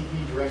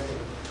ATP directly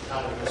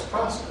out of this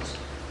process.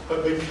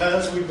 But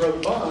because we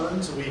broke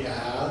bonds, we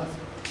have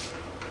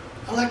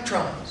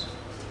electrons.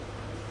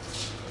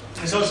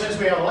 And so since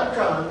we have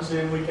electrons,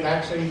 then we can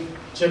actually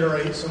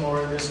generate some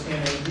more of this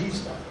NAD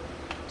stuff.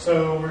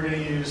 So we're going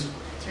to use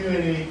 2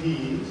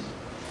 NADs,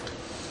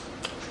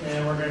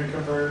 and we're going to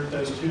convert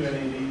those 2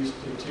 NADs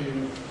to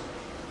 2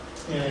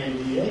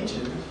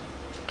 NADHs.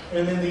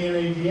 And then the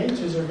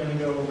NADHs are going to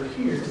go over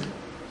here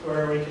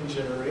where we can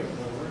generate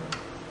more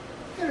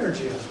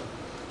energy out of them.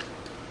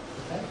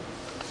 Okay?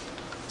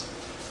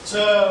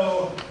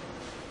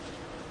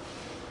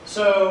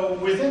 So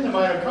within the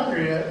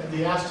mitochondria,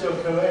 the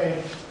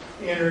acetyl-CoA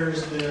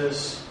enters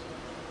this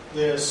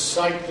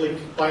cyclic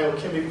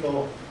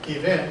biochemical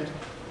event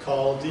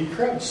called the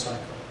Krebs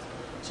cycle.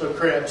 So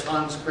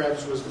Hans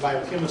Krebs was the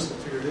biochemist that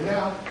figured it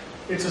out.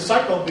 It's a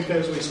cycle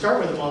because we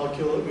start with a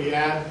molecule that we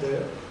add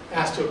the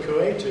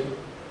acetyl-CoA to.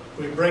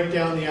 We break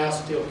down the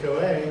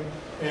acetyl-CoA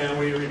and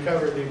we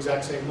recover the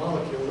exact same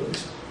molecule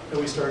that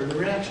we started the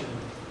reaction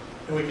with.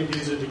 And we can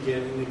use it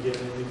again and again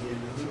and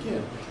again and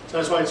again. So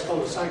that's why it's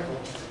called a cycle.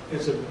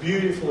 It's a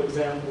beautiful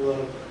example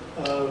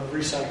of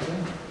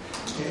recycling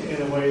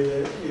in a way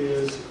that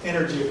is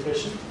energy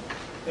efficient.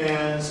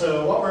 And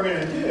so what we're going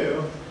to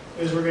do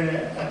is we're going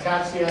to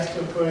attach the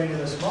acetyl-CoA to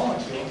this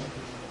molecule,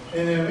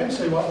 and then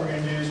eventually what we're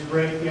going to do is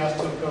break the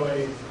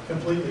acetyl-CoA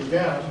completely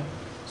down.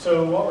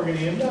 So what we're going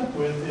to end up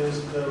with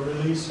is the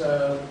release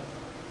of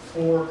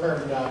 4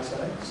 carbon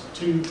dioxides,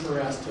 2 per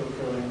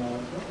acetyl-CoA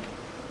molecule.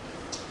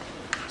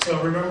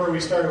 So remember we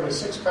started with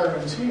 6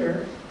 carbons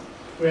here,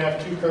 we have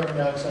 2 carbon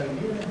dioxide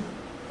here,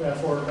 we have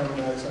 4 carbon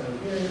dioxide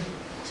here.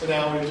 So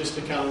now we've just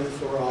accounted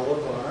for all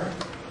of our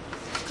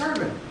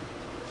carbon.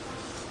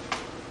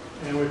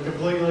 And we've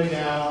completely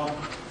now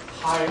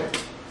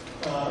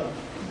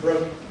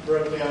broke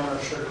down our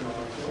sugar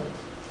molecule.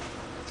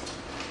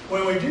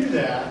 When we do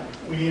that,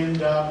 we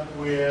end up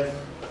with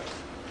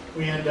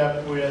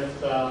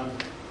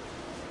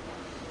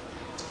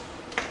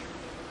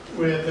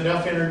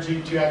enough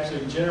energy to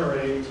actually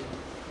generate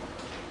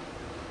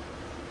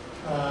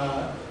 2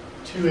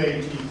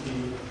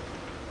 ATP.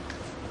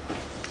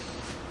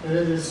 And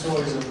it is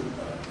always, I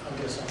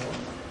guess,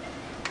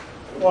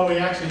 what we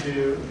actually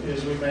do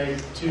is we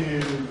make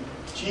 2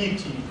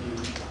 GTP,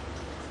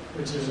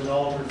 which is an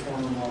altered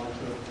form of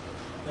molecule.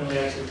 Then we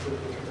actually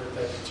quickly convert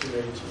that to 2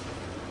 ATP.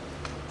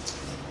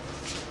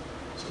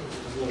 So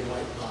there's a little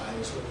white lie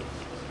is what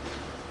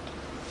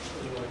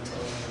you want to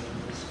tell them.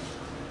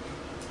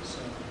 So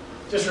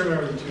just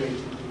remember the 2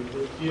 ATP.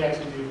 but you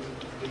actually do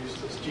produce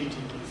this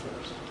GTP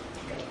first.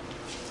 Okay.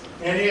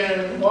 And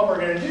then what we're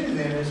going to do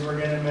then is we're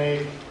going to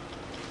make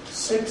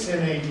 6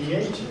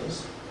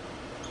 NADHs.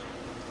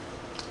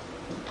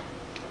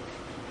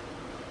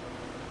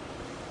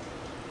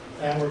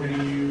 And we're going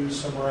to use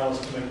somewhere else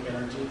to make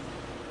energy.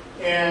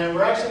 And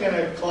we're actually going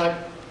to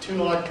collect 2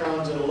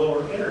 electrons at a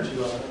lower energy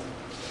level.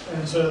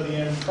 And so the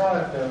end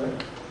product of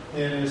it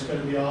then is going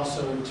to be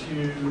also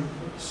 2,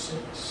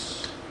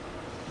 6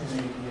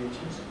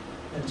 NADHs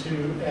and 2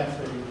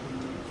 FADH.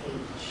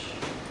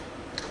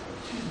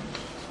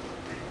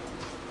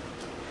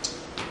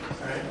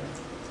 All right.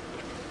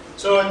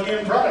 So at the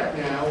end product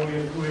now,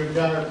 we've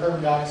got our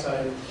carbon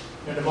dioxide,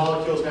 and the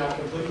molecule is now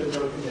completely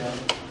broken down.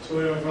 So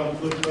we went from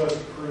glucose to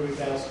pyruvic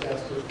acid,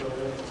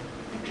 acetyl-CoA,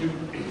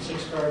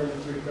 6 carbon,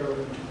 3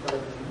 carbon, 2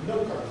 carbon, no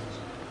carbons.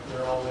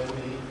 They're all in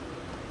the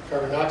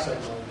carbon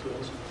dioxide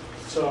molecules.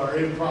 So our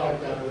end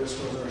product out of this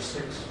was our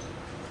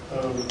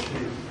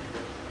 6O2.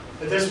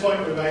 At this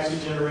point, we've actually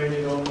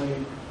generated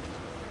only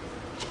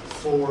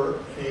 4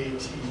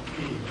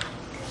 ATP.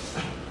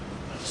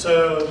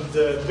 So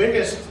the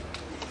biggest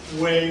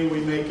way we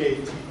make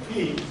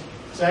ATP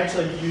is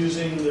actually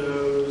using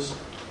those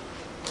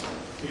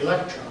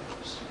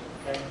electrons.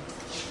 Okay?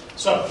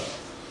 So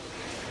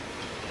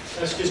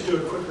let's just do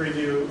a quick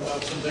review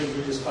of some things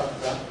we just talked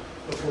about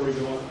before we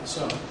go on.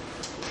 So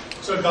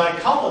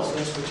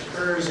glycolysis, which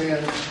occurs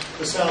in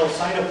the cell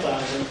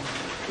cytoplasm,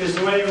 is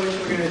the way in which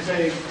we're going to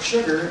take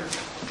sugar,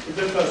 the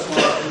glucose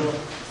molecule,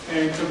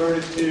 and convert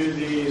it to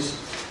these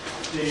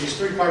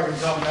 3 carbon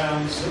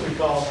compounds that we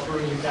call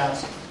pyruvic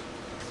acid.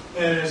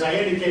 And as I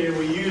indicated,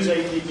 we use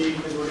ATP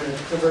because we're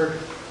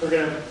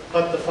going to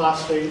put the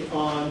phosphate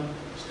on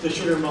the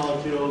sugar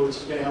molecule, which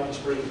is going to help us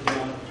break it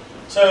down.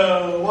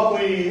 So what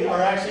we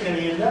are actually going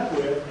to end up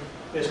with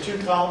is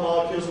 2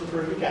 molecules of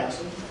pyruvic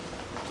acid.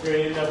 We're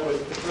going to end up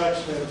with the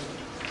production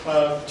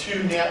of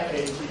 2 net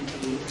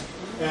ATP,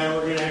 and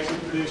we're going to actually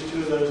produce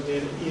 2 of those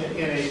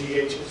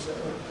NADHs that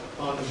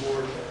are on the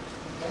board there.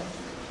 Okay?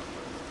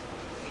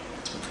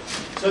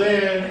 So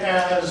then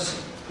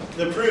as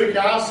the pyruvic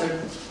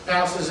acid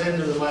passes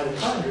into the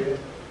mitochondria,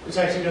 it's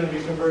actually going to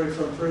be converted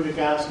from pyruvic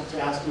acid to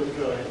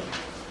acetyl-CoA.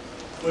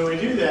 When we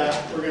do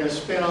that, we're going to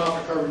spin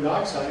off a carbon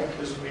dioxide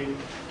because we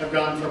have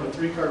gone from a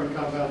 3-carbon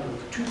compound to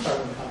a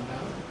 2-carbon compound.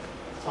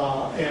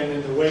 And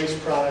then the waste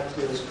product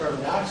is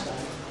carbon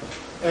dioxide.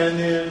 And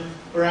then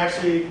we're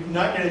actually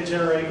not going to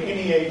generate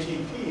any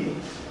ATP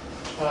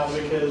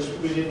because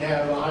we didn't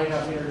have a high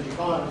enough energy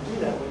bond to do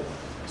that with.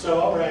 So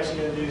what we're actually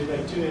going to do is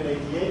make 2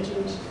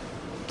 NADHs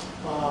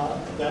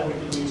that we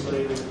can use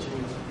later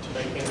to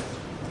make energy.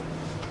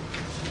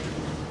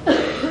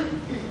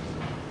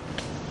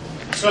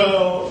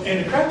 So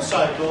in the Krebs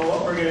cycle,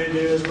 what we're going to do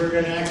is we're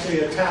going to actually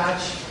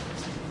attach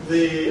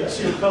the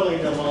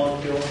acetylcholine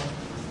molecule.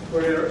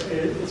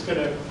 It's going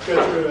to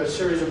go through a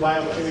series of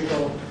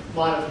biochemical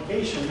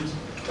modifications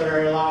that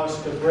are allow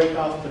us to break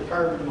off the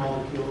carbon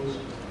molecules,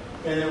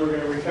 and then we're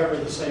going to recover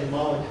the same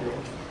molecule.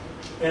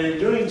 And in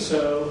doing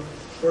so,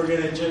 we're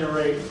going to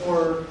generate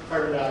 4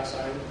 carbon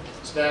dioxide.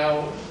 So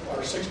now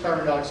our 6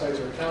 carbon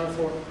dioxides are accounted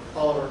for.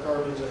 All of our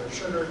carbons and our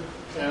sugar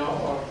now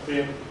are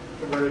being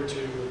converted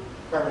to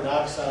carbon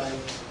dioxide.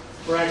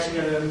 We're actually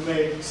going to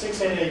make 6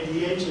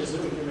 NADHs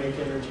that we can make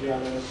energy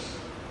out of.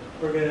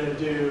 We're going to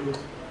do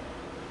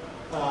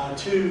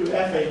 2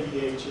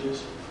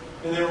 FADHs,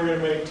 and then we're going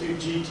to make 2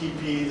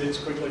 GTP that's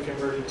quickly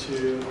converted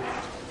to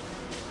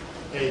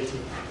ATP.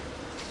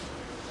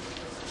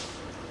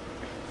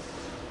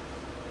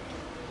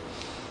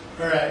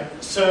 All right,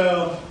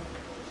 so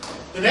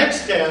the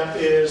next step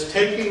is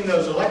taking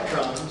those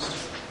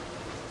electrons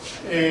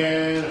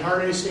and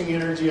harnessing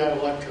energy out of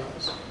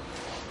electrons.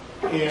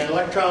 And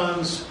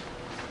electrons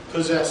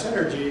possess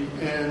energy,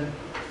 and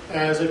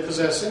as they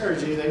possess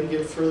energy, they can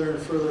get further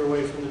and further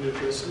away from the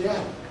nucleus of the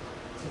atom.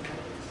 Okay.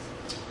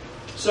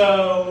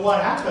 So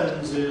what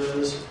happens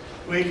is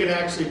we can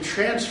actually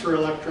transfer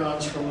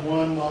electrons from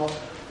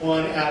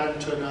one atom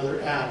to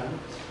another atom.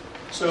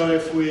 So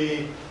if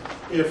we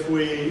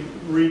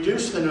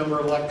reduce the number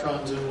of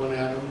electrons in one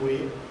atom,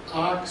 we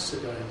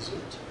oxidize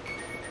it.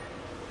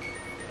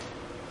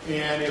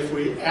 And if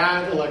we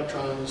add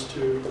electrons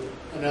to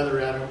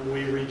another atom,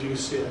 we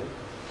reduce it.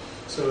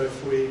 So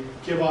if we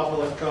give off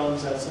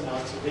electrons, that's an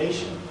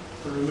oxidation,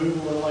 the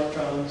removal of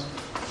electrons.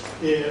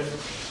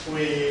 If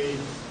we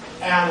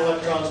add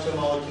electrons to a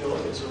molecule,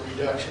 it's a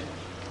reduction.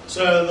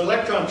 So the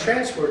electron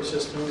transport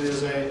system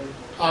is an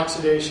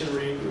oxidation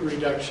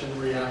reduction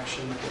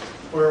reaction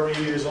where we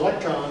use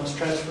electrons,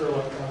 transfer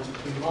electrons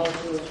between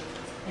molecules,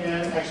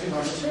 and actually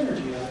harness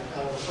energy out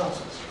of the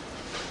process.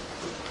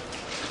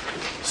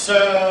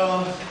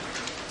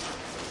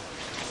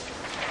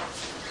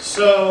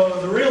 So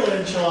the real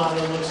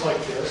enchilada looks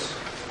like this.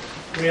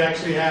 We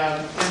actually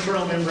have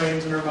internal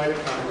membranes in our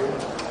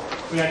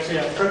mitochondria. We actually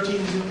have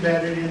proteins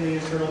embedded in the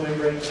internal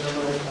membranes in our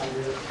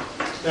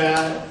mitochondria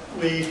that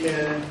we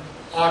can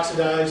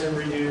oxidize and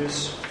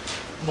reduce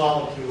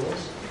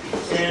molecules.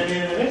 And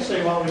then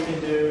eventually what we can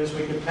do is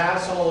we can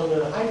pass all of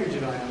the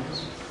hydrogen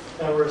ions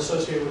that were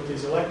associated with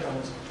these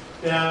electrons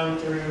down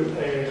through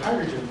a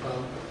hydrogen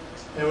pump,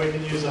 and we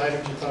can use the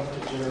hydrogen pump to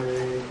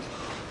generate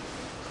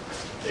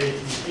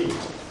ATP.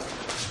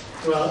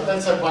 Well,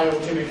 that's a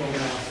biochemical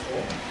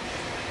mouthful.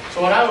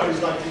 So what I always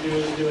like to do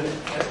is do an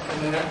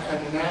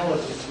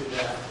analogy to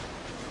that.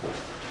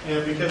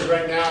 And because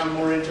right now I'm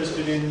more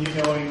interested in you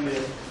knowing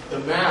the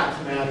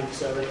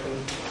mathematics of it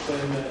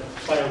than the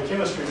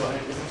biochemistry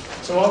behind it.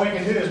 So what we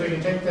can do is we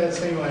can take that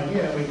same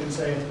idea and we can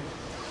say,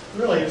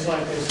 really it's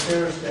like a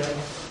stair-step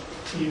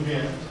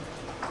event.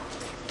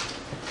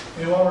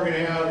 And what we're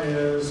going to have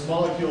is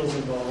molecules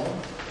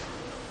involved,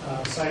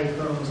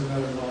 cytochromes and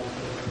other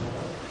molecules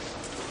involved.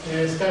 And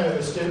it's kind of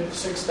a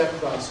six-step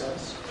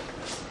process.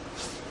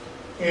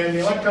 And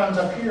the electrons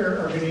up here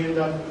are going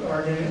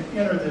to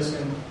enter this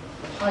in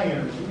high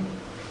energy.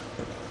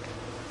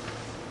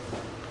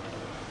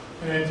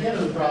 And at the end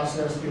of the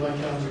process, the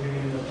electrons are going to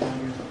end up down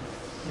here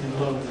in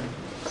low energy.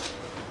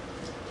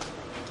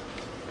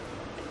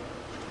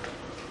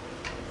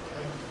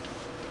 Okay.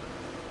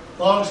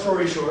 Long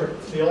story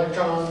short, the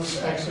electrons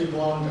actually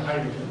belong to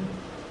hydrogen.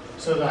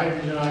 So the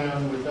hydrogen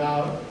ion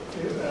without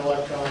an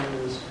electron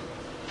is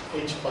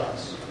H+.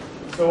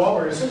 So what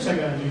we're essentially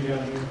going to do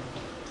down here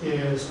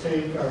is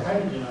take our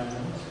hydrogen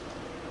ions,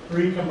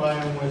 recombine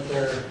them with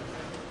their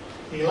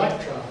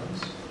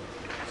electrons,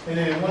 and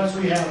then once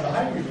we have the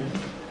hydrogen,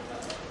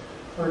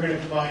 we're going to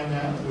combine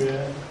that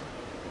with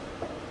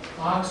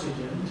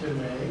oxygen to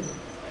make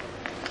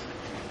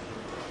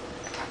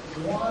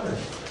water.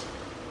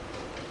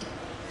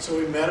 So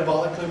we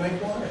metabolically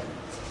make water.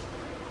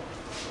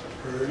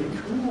 Pretty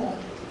cool.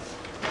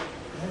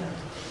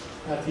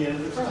 Yeah. At the end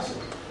of the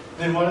process.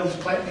 Then what does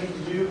the plant need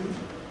to do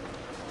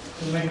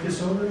to make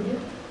this over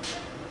again?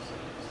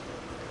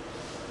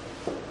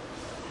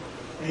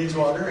 It needs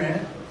water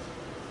and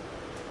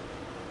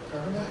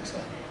carbon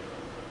dioxide.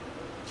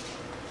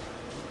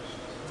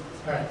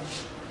 All right.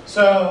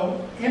 So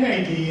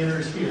NAD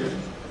enters here.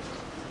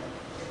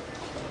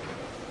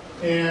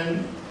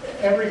 And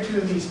every two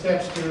of these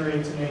steps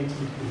generates an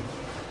ATP.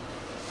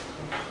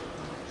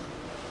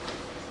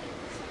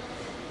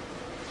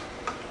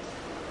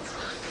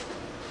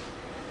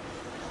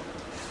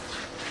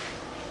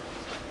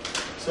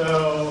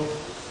 So,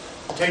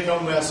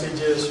 take-home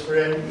messages for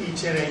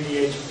each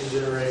NADH you can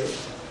generate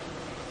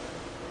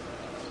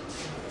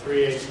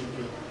 3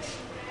 ATP.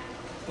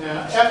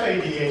 Now,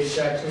 FADH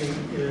actually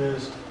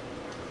is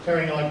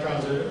carrying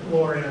electrons at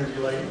lower energy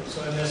rate.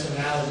 So, in this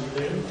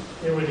analogy,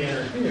 it would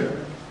enter here,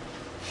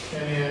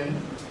 and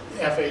then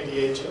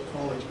FADH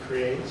only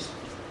creates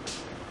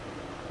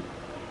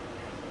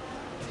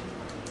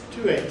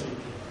 2 ATP.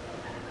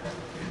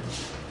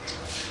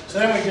 So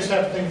then we just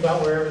have to think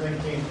about where everything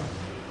came from.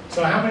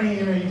 So how many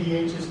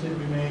NADHs did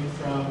we make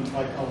from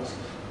glycolysis?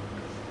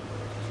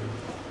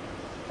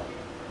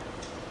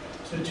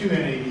 So 2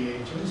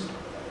 NADHs.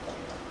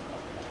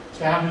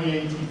 So how many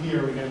ATP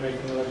are we going to make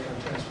in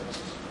electron transfers?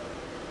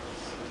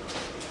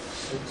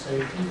 6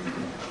 ATP.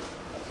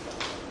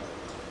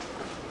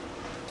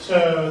 So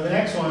the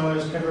next one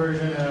was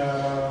conversion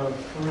of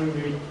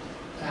pyruvic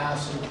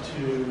acid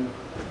to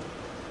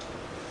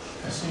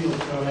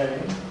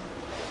acetyl-CoA.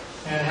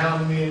 And how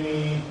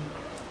many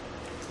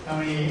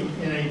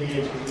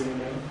NADHs did we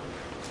make?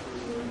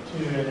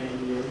 2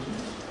 NADHs.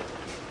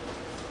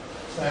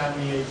 So how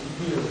many ATP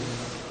are we make?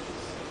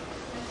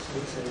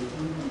 6 ATP.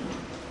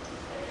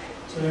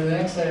 So the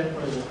next step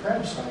was the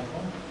Krebs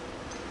cycle.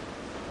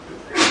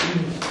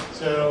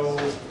 So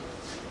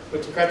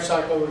with the Krebs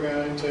cycle, we're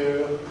going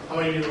to, how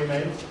many did we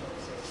make?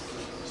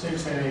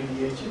 6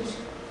 NADHs.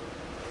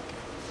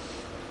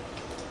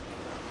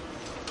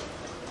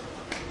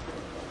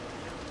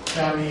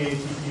 How many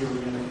ATP are we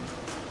going to make?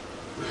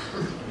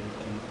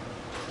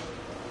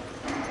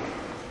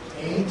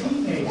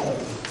 18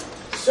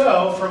 ATP.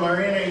 So from our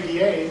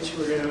NADH,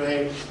 we're going to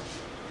make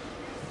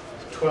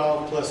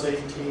 12 plus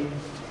 18.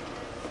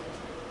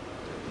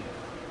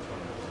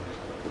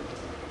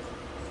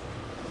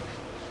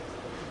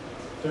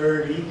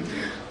 30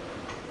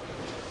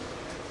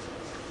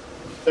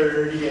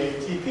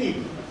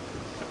 ATP.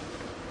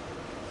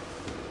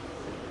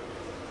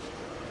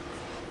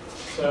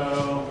 So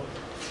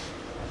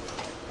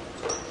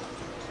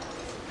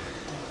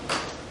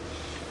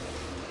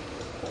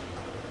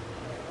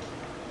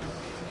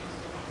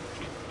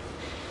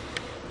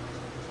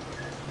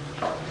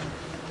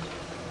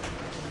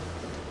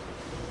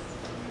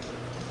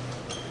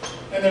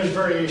and there's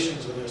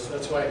variations of this.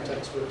 That's why in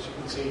textbooks you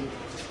can see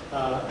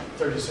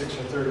 36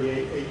 or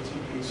 38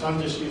 ATP. So I'm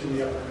just using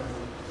the upper number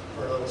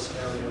for a little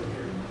scenario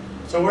here.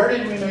 So where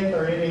did we make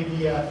our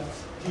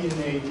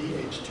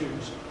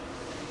NADH2s?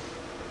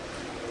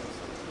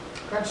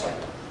 Krebs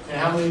cycle. And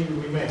how many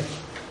did we make?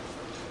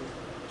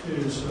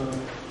 2. So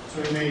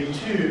we made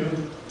 2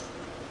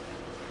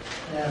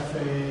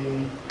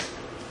 FADH.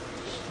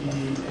 We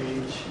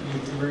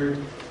convert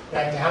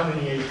back to how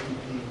many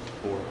ATP?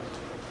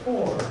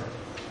 4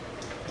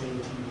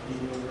 ATP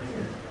over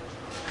here.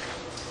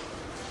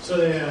 So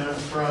then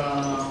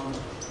from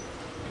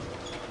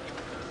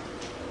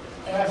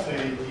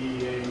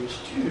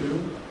FADH2,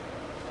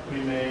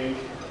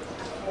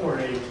 34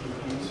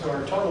 ATP. So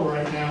our total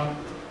right now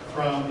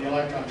from the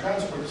electron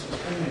transport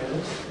system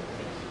is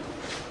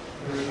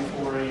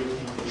 34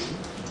 ATP.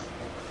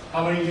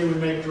 How many do we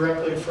make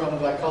directly from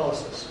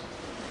glycolysis?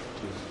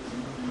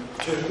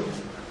 2.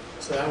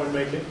 So that would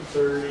make it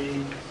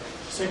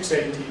 36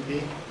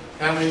 ATP.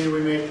 How many do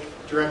we make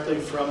directly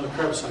from the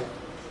Krebs cycle?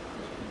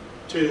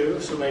 2,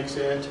 so makes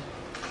it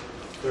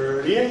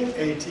 38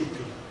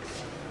 ATP.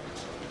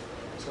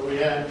 So we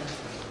had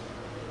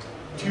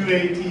 2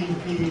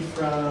 ATP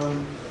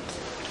from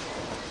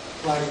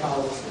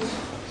glycolysis.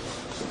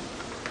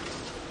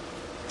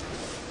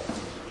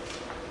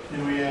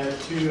 And we had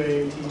 2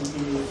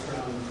 ATP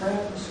from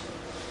Krebs.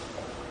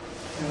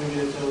 And we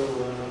get a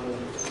total of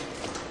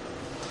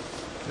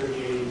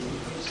 38 ATP.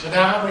 So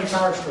now how many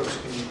power strokes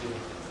can you do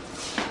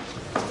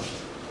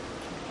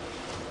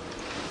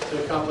to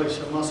accomplish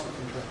a muscle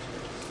contraction?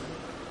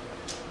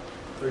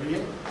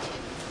 38.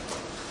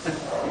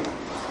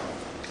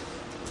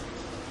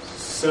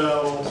 So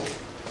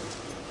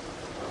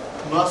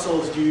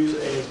muscles use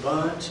a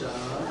bunch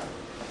of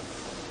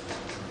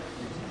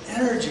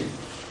energy,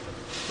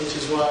 which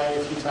is why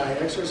if you tie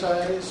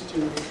exercise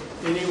to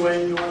any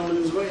way you want to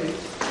lose weight,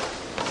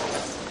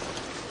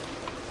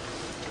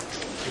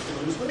 you can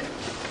lose weight.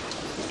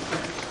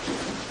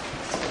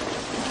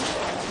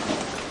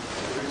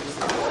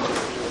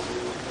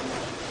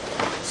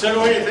 So the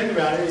way to think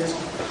about it is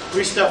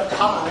we stuff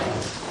pie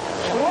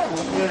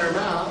in our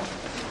mouth,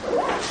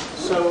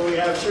 so we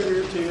have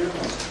sugar to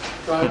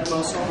drive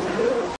muscle.